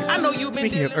picked up. I know you've been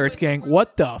Speaking of Earth Gang,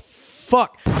 what the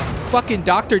fuck? Fucking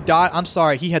Dr. Dot, I'm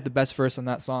sorry, he had the best verse on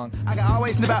that song. I can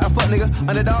always snip out a fuck nigga.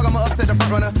 Underdog, I'ma upset the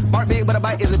front runner. Bark big, but a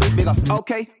bite is a bit bigger.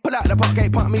 Okay, pull out the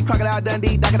poke, pump me, Crocodile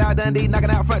Dundee, Crocodile Dundee, knocking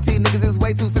out front teeth. Niggas is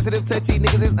way too sensitive, touchy.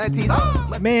 Niggas is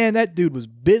aunties. Man, that dude was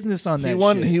business on that He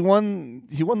won. shit. He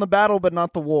won the battle, but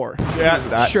not the war.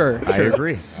 Yeah, Sure. I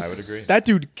agree. I would agree. That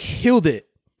dude killed it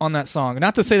on that song.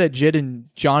 Not to say that Jid and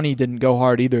Johnny didn't go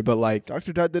hard either, but like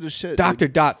Dr. Dot did his shit. Dr.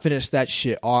 Dot finished that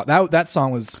shit off. That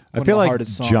song was one I feel of the like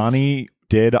hardest songs. Johnny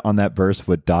did on that verse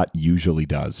what Dot usually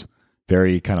does.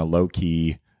 Very kind of low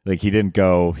key. Like he didn't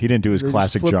do his They just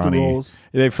classic flipped the Johnny. roles.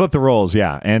 They flipped the roles,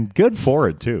 yeah, and good for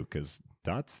it too, because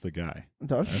Dot's the guy.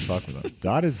 Dot? I fuck with him.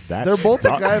 Dot is that. They're both the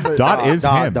Dot, guy, but Dot is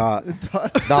him. Dot.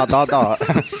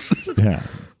 Yeah,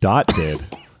 Dot did.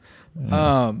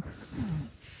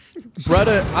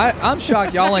 Brother, I'm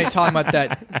shocked y'all ain't talking about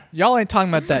that. Y'all ain't talking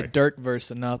about that Dirk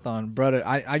verse enough on Brother.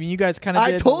 I mean, you guys kind of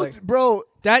I did. told like, bro,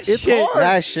 that it's shit. hard.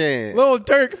 That shit. Lil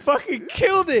Durk fucking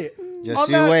killed it. Just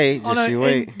you wait. Just you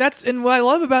wait. And what I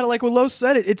love about it, like what Lo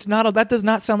said, it's not that does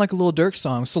not sound like a Lil Durk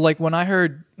song. So like when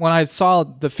I saw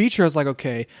the feature, I was like,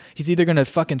 okay, he's either gonna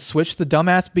fucking switch the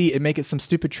dumbass beat and make it some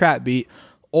stupid trap beat,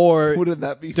 or Wouldn't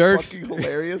that be Durk's fucking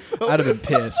hilarious? Though? I'd have been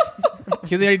pissed because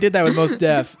he already did that with Mos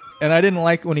Def, and I didn't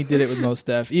like when he did it with Mos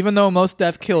Def. Even though Mos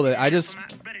Def killed it, I just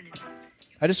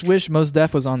wish Mos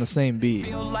Def was on the same beat.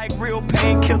 Feel like real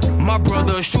painkillers. My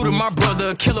brother a shooter, my brother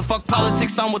a killer. Fuck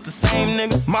politics, I'm with the same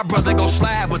niggas. My brother gon'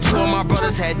 slide, but two of my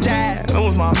brothers had died. That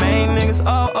was my main niggas.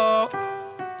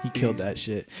 He killed that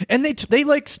shit, and they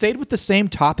like stayed with the same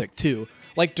topic too.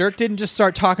 Like Dirk didn't just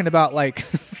start talking about like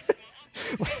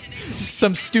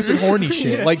some stupid horny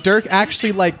shit. Like Dirk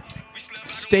actually like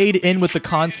stayed in with the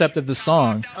concept of the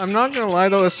song. I'm not gonna lie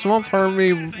though, a small part of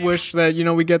me wish that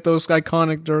we get those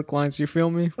iconic Dirk lines. You feel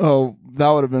me? Oh, that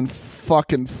would have been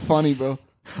fucking funny, bro.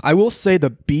 I will say the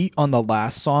beat on the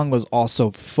last song was also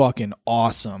fucking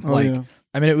awesome. Oh, yeah.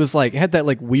 I mean, it was like, it had that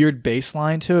like weird bass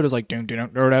line to it. It was like, dun, dun,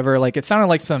 dun, or whatever. Like, it sounded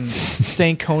like some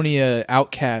Stankonia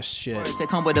Outcast shit. That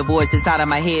come with a voice inside of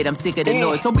my head. I'm sick of the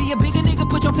noise. So be a bigger nigga,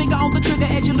 put your finger on the trigger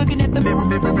as you're looking at the mirror on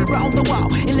the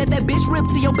wall, and let that bitch rip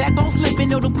to your backbone slipping.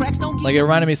 No, them cracks don't get. Like, it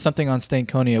reminded me of something on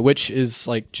Stankonia, which is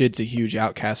like, Jid's a huge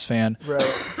Outcast fan,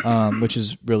 Right. which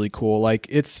is really cool. Like,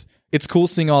 it's cool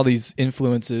seeing all these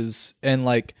influences, and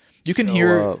like, you can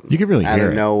hear, You can really out hear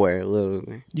of it. nowhere,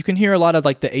 literally. you can hear a lot of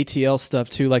like the ATL stuff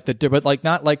too, like but like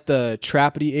not like the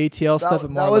trappity ATL stuff.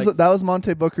 But more That was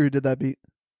Monte Booker who did that beat.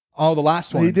 Oh, the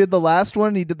last one. He did the last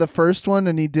one. He did the first one,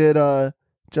 and he did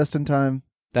Just in Time.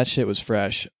 That shit was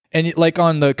fresh. And like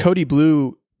on the Cody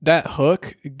Blue, that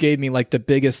hook gave me like the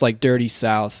biggest like Dirty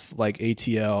South like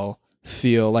ATL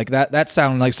feel. Like that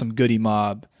sounded like some Goody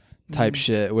Mob type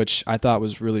shit, which I thought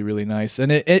was really, really nice.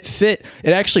 And it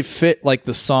actually fit like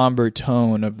the somber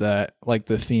tone of that, like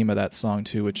the theme of that song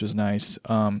too, which was nice.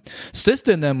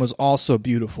 Sista and Them was also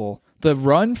beautiful. The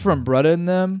run from Brutta and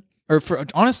Them, or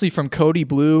honestly from Cody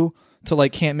Blue to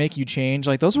like Can't Make You Change,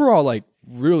 like those were all like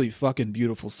really fucking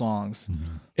beautiful songs.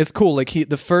 It's cool. Like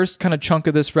the first kind of chunk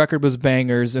of this record was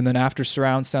bangers, and then after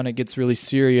Surround Sound it gets really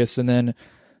serious, and then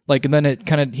it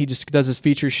kind of, he just does his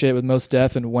feature shit with Mos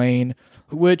Def and Wayne,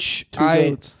 which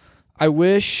I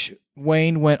wish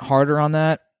Wayne went harder on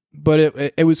that, but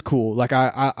it was cool. Like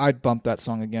I'd bump that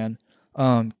song again.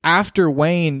 After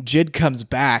Wayne, Jid comes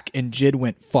back, and Jid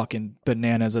went fucking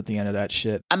bananas at the end of that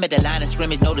shit. I'm at the line of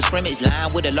scrimmage, know the scrimmage line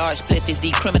with a large split is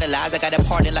decriminalized. I got a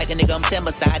pardon like a nigga, I'm sent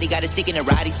beside. He got a stick in the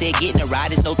ride, he said getting a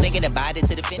ride, there's no thinking about it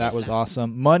to the finish. That was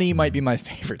awesome. Money might be my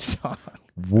favorite song.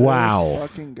 Wow. This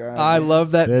fucking guy. I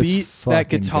love that This beat, that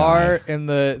fucking guitar, guy. and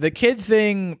the kid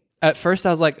thing. At first, I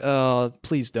was like,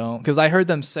 please don't. Because I heard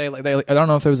them say, like, I don't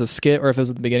know if it was a skit or if it was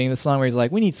at the beginning of the song where he's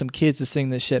like, we need some kids to sing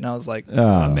this shit. And I was like,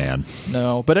 oh, man.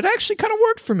 No. But it actually kind of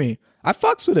worked for me. I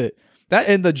fucks with it. That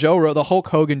and the Hulk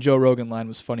Hogan, Joe Rogan line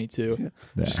was funny, too.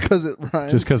 Yeah. Just because it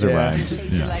rhymes. Just because it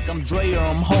rhymes. Yeah. Like I'm Dre or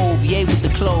I'm Hove, yeah, with the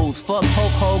clothes. Fuck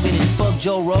Hulk Hogan and fuck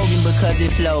Joe Rogan because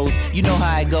it flows. You know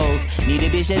how it goes. Need a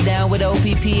bitch that's down with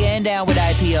OPP and down with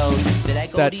IPOs.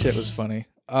 Like that shit was funny.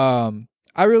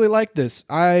 I really like this.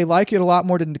 I like it a lot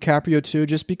more than DiCaprio 2,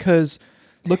 just because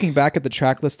looking back at the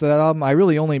track list of that album, I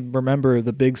really only remember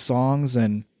the big songs,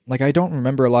 and like I don't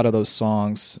remember a lot of those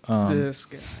songs. This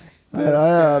guy. I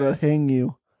ought to hang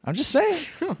you. I'm just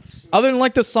saying. Other than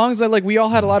like the songs that like we all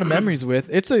had a lot of memories with,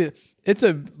 it's a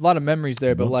lot of memories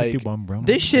there. But like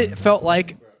this shit felt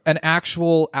like an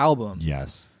actual album.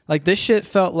 Yes. Like this shit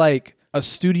felt like a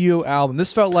studio album.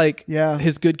 This felt like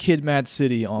his Good Kid, Mad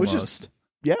City almost.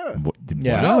 Yeah.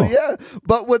 Yeah. No, yeah.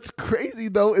 But what's crazy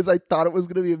though is I thought it was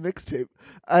gonna be a mixtape.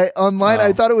 I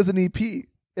thought it was an EP,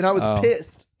 and I was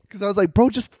pissed because I was like, bro,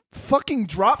 just fucking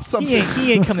drop something.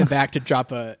 He ain't coming back to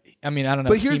drop a. I mean, I don't know.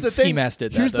 But here's the thing. Ski Mask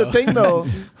did that. Here's though. the thing though,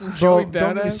 bro. Joey Don't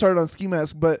get me Badass? started on Ski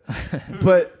Mask, but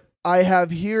I have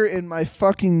here in my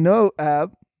fucking note app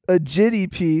a JID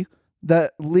EP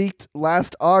that leaked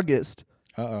last August,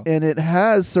 and it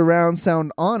has surround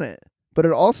sound on it. But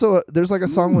it also there's like a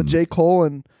song with J. Cole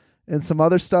and some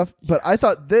other stuff. But I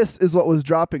thought this is what was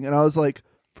dropping, and I was like,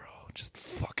 bro, just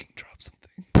fucking drop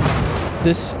something.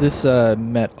 This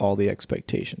met all the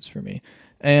expectations for me,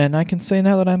 and I can say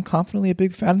now that I'm confidently a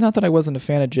big fan. Not that I wasn't a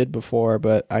fan of JID before,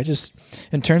 but I just,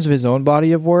 in terms of his own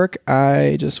body of work,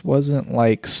 I just wasn't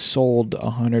like sold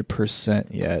 100%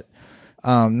 yet.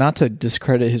 Not to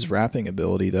discredit his rapping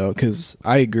ability though, because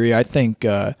I agree. I think.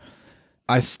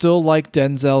 I still like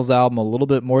Denzel's album a little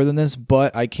bit more than this,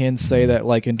 but I can say that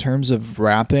like in terms of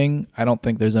rapping, I don't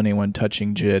think there's anyone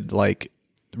touching JID like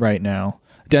right now.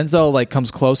 Denzel like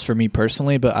comes close for me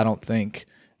personally, but I don't think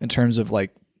in terms of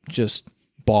like just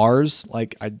bars,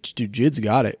 like JID's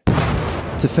got it.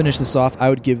 To finish this off, I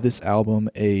would give this album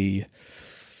I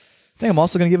think I'm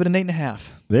also gonna give it an 8.5.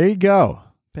 There you go.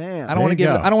 Bam. I don't want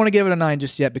to give it a 9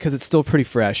 just yet because it's still pretty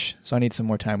fresh, so I need some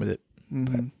more time with it.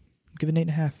 But give it an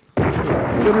 8.5.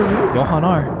 Good review. Johan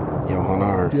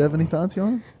R. Do you have any thoughts,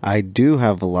 Johan? I do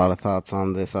have a lot of thoughts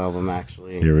on this album,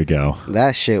 actually. Here we go.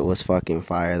 That shit was fucking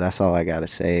fire. That's all I gotta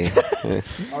say.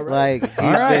 Like,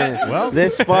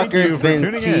 this fucker's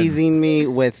been teasing me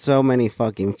with so many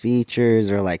fucking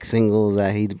features or like singles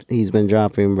that he's been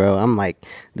dropping, bro. I'm like,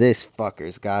 this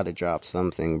fucker's gotta drop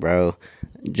something, bro.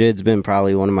 JID's been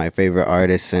probably one of my favorite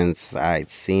artists since I'd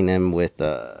seen him with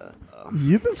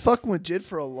You've been fucking with JID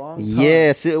for a long time.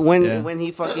 Yes, when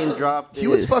he fucking dropped he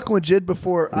was fucking with JID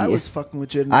before I was fucking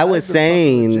with JID. I was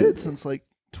saying JID since like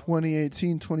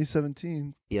 2018,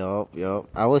 2017. Yup.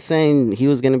 I was saying he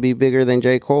was gonna be bigger than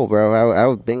J. Cole, bro.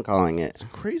 I've been calling it. It's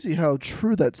crazy how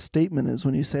true that statement is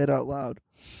when you say it out loud.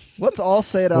 Let's all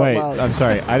say it out loud. I'm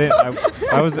sorry.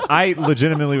 I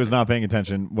legitimately was not paying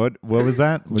attention. What was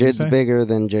that? JID's bigger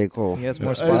than J. Cole. He has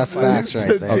more That's facts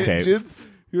right there. Okay.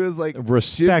 He was like,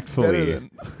 respectfully.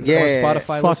 Yeah.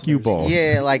 Spotify Fuck listeners. you both.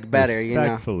 Yeah, like better, you know.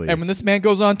 Respectfully. And when this man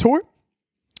goes on tour,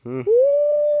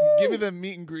 give me the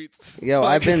meet and greets. Yo,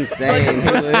 I've been saying.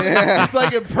 It's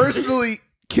like I personally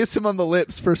kiss him on the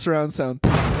lips for surround sound.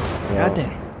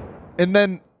 goddamn. And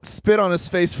then spit on his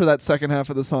face for that second half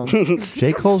of the song.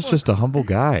 J. Cole's just a humble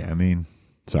guy. I mean,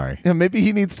 sorry. Yeah, maybe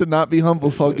he needs to not be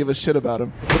humble, so I'll give a shit about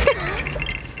him.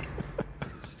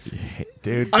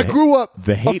 Dude, I grew up.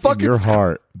 The hate in your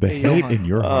heart. The hate in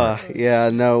your heart. Yeah,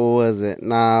 no, it wasn't.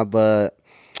 Nah, but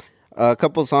a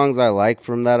couple songs I like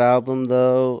from that album,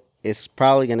 though, it's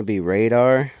probably going to be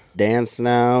Radar, Dance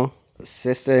Now,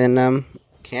 Sister in Them,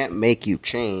 Can't Make You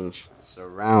Change,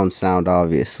 Surround Sound,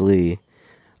 obviously,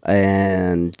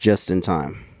 and Just in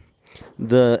Time.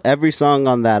 Every song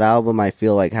on that album, I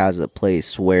feel like, has a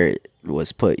place where it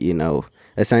was put, you know.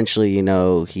 Essentially, you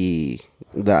know,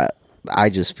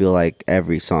 I just feel like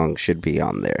every song should be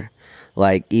on there.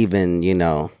 Like, even, you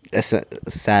know,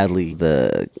 sadly,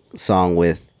 the song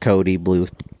with Cody, Blue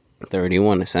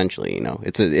 31, essentially, you know,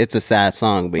 it's a sad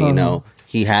song, but, you know,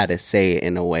 he had to say it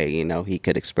in a way, you know, he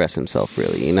could express himself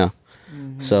really, you know.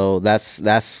 Mm-hmm. So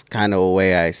that's kind of a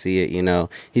way I see it, you know.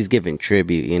 He's giving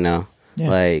tribute, you know. Yeah.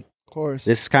 Like, of course.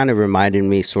 This kind of reminded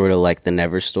me sort of like the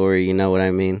Never Story, you know what I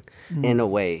mean? Mm-hmm. In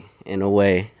a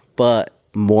way. But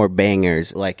more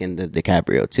bangers like in the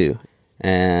DiCaprio too.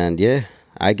 And yeah,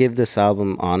 I give this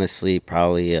album honestly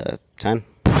probably a 10.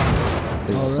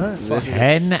 All right.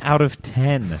 10 out of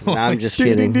 10. No, I'm just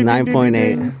kidding.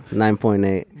 9.8.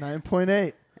 9.8.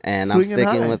 9.8. And I'm Swinging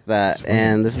sticking high. with that.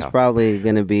 And this is probably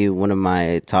going to be one of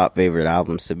my top favorite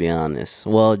albums, to be honest.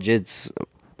 Well,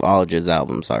 all of Jid's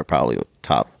albums are probably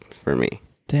top for me.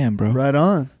 Damn, bro. Right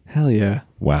on. Hell yeah.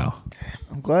 Wow.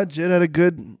 I'm glad Jid had a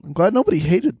good. I'm glad nobody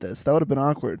hated this. That would have been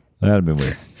awkward. That'd have been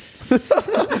weird.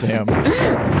 Damn.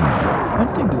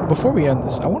 One thing before we end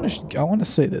this, I want to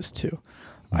say this too.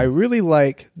 I really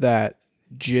like that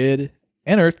Jid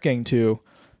and Earth Gang too,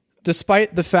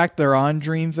 despite the fact they're on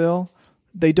Dreamville,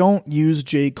 they don't use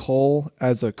J. Cole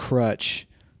as a crutch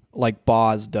like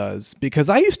Boz does. Because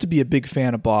I used to be a big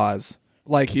fan of Boz.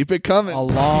 Like, keep it coming. A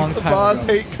long Keep the time Boz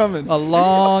ago. hate coming. A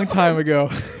long time ago.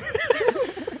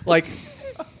 Like,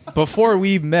 before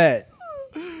we met,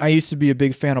 I used to be a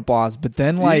big fan of Boz. But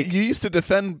then, like... You used to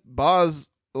defend Boz,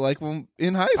 like, when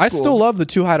in high school. I still love the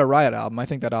Too High to Riot album. I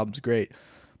think that album's great.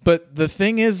 But the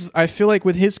thing is, I feel like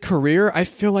with his career, I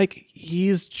feel like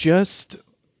he's just...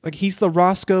 Like, he's the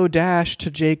Roscoe Dash to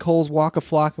J. Cole's Waka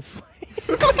Flocka Flame.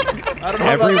 I don't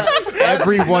know about that.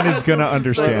 Everyone is gonna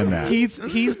understand that. He's the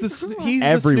Everyone's the Snoop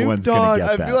gonna Dogg.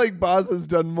 get that. I feel like Boz has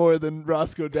done more than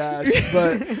Roscoe Dash,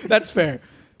 but That's fair.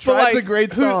 Tribe's a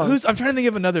great song. I'm trying to think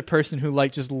of another person who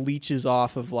like just leeches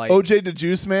off of like OJ the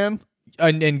Juice Man.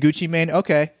 and Gucci Mane.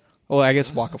 Okay. Well, I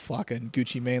guess Waka Flocka and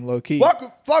Gucci Mane low key.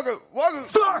 Waka Flocka.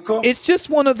 It's just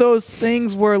one of those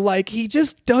things where like he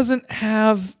just doesn't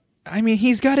have. I mean,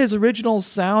 he's got his original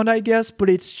sound, I guess, but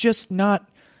it's just not.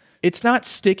 It's not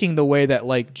sticking the way that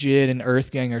like Jid and Earth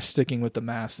Gang are sticking with the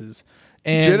masses.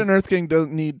 And Jid and Earth Gang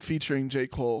don't need featuring J.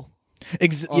 Cole.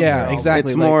 Yeah, exactly.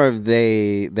 It's like, more of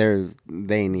they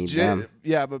need them.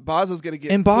 Yeah, but Boz is gonna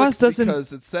get And Boz clicks doesn't-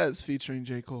 because it says featuring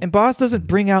J. Cole. And Boz doesn't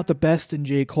bring out the best in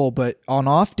J. Cole, but on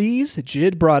Off D's,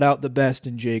 Jid brought out the best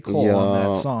in J. Cole on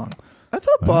that song. I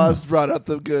thought Boz brought out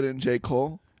the good in J.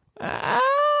 Cole.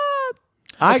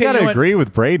 I Okay, gotta you know what? agree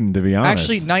with Braden, to be honest.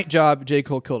 Actually, Night Job, J.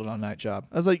 Cole killed it on Night Job.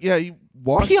 I was like, yeah, he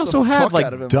walked. he also the had fuck like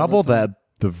out of him on double that song.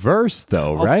 the verse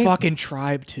though, Oh, right? fucking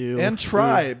Tribe, too. And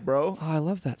Tribe, bro. Oh, I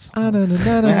love that song.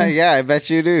 Yeah, I bet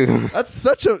you do. That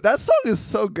song is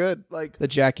so good. Like The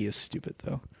Jackie is stupid,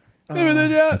 though.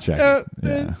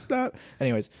 yeah. Stop.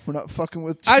 Anyways, we're not fucking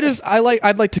with.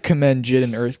 I'd like to commend Jid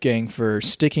and Earth Gang for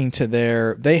sticking to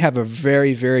they have a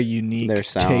very, very unique Their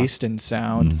sound. taste and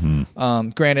sound.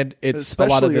 Granted, it's especially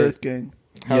a lot of Earth it. Gang.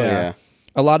 Hell yeah.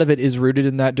 A lot of it is rooted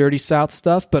in that dirty South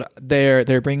stuff, but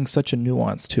they're bringing such a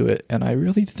nuance to it, and I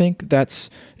really think that's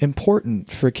important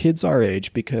for kids our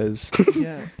age because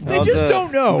Yeah. they just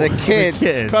don't know. The kids.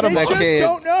 Cut 'em They off. just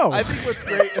don't know. I think what's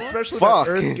great, especially Fuck.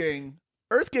 about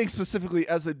Earth Gang specifically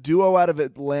as a duo out of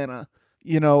Atlanta,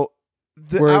 you know,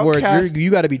 the where Outkast, you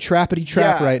got to be trappity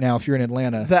trap Yeah. right now if you're in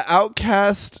Atlanta. the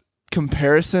Outkast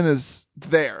comparison is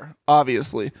there,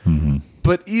 obviously.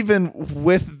 But even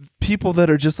with people that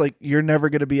are just like, you're never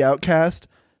going to be outcast,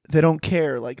 they don't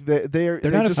care. Like they're not just, I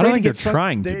don't afraid think to they're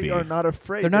trying to they be. are not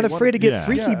afraid. They're not They afraid to get Yeah.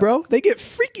 freaky, Yeah. bro. They get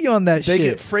freaky on that They shit.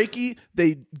 get freaky.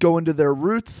 They go into their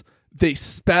roots. They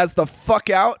spaz the fuck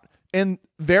out, and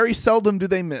very seldom do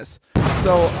they miss.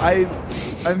 So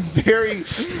I'm very,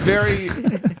 very.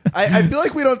 I feel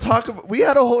like we don't talk about. We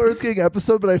had a whole Earth Gang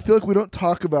episode, but I feel like we don't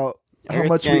talk about how Earth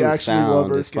much we Gang actually love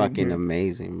sound Earth is Gang. fucking here.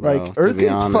 amazing, bro. Like to Earth be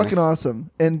Gang's honest. fucking awesome,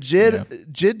 and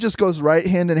Jid just goes right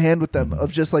hand in hand with them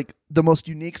of just like the most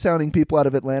unique sounding people out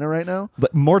of Atlanta right now.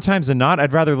 But more times than not,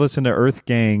 I'd rather listen to Earth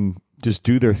Gang just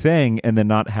do their thing and then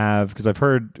not have, because I've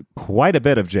heard quite a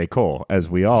bit of J. Cole, as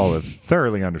we all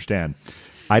thoroughly understand.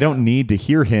 I don't need to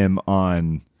hear him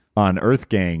on Earth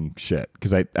Gang shit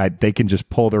because they can just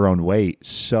pull their own weight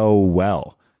so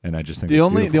well, and I just think The it's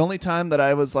only beautiful. time that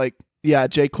I was like, yeah,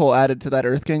 J. Cole added to that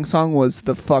Earth Gang song was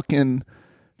the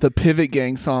Pivot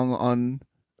Gang song on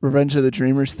Revenge of the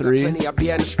Dreamers 3. Plenty, I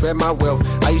be out and spread my wealth.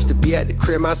 I used to be at the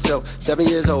crib myself. 7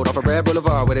 years old, off a Red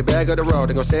Boulevard, where they bag of the road.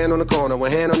 They gon' stand on the corner,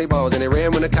 one hand on their balls, and they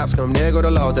ran when the cops come. There go the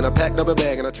laws, and I packed up a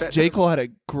bag and I trapped. J. Cole had a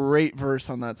great verse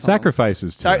on that song.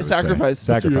 Sacrifices, too, I would say. Sacrifices.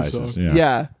 Sacrifices, yeah.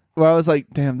 Yeah. Where I was like,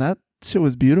 damn, that shit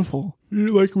was beautiful. You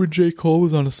like when J. Cole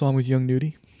was on a song with Young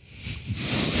Nudie?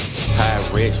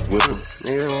 High rich with them.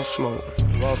 Nigga don't smoke.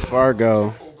 Wells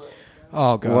Fargo.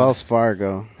 Oh god. Wells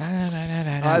Fargo. I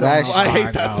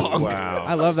hate that song. Wow.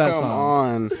 I love that Come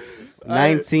song. on.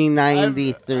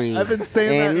 1993. I've been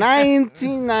saying In that.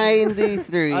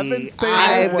 1993, I've been saying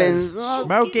I've that been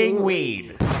Smoking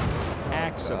weed.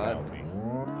 Accidentally.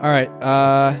 All right,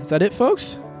 is that it,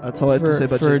 folks? That's all I have to say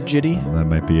about for Jid. Jiddy. That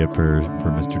might be it for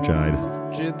Mr. Jide.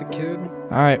 Jid the Kid.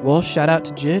 All right, well, shout out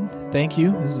to Jid. Thank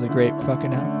you. This is a great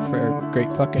fucking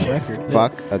record.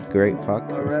 Fuck, a great fuck.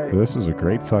 All right. This is a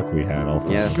great fuck we had. All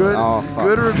Yes. Good, Oh, fuck.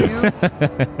 good review.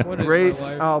 What is Great my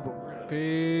life? album.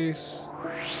 Peace.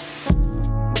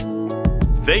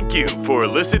 Thank you for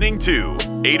listening to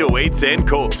 808s and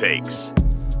Cold Takes.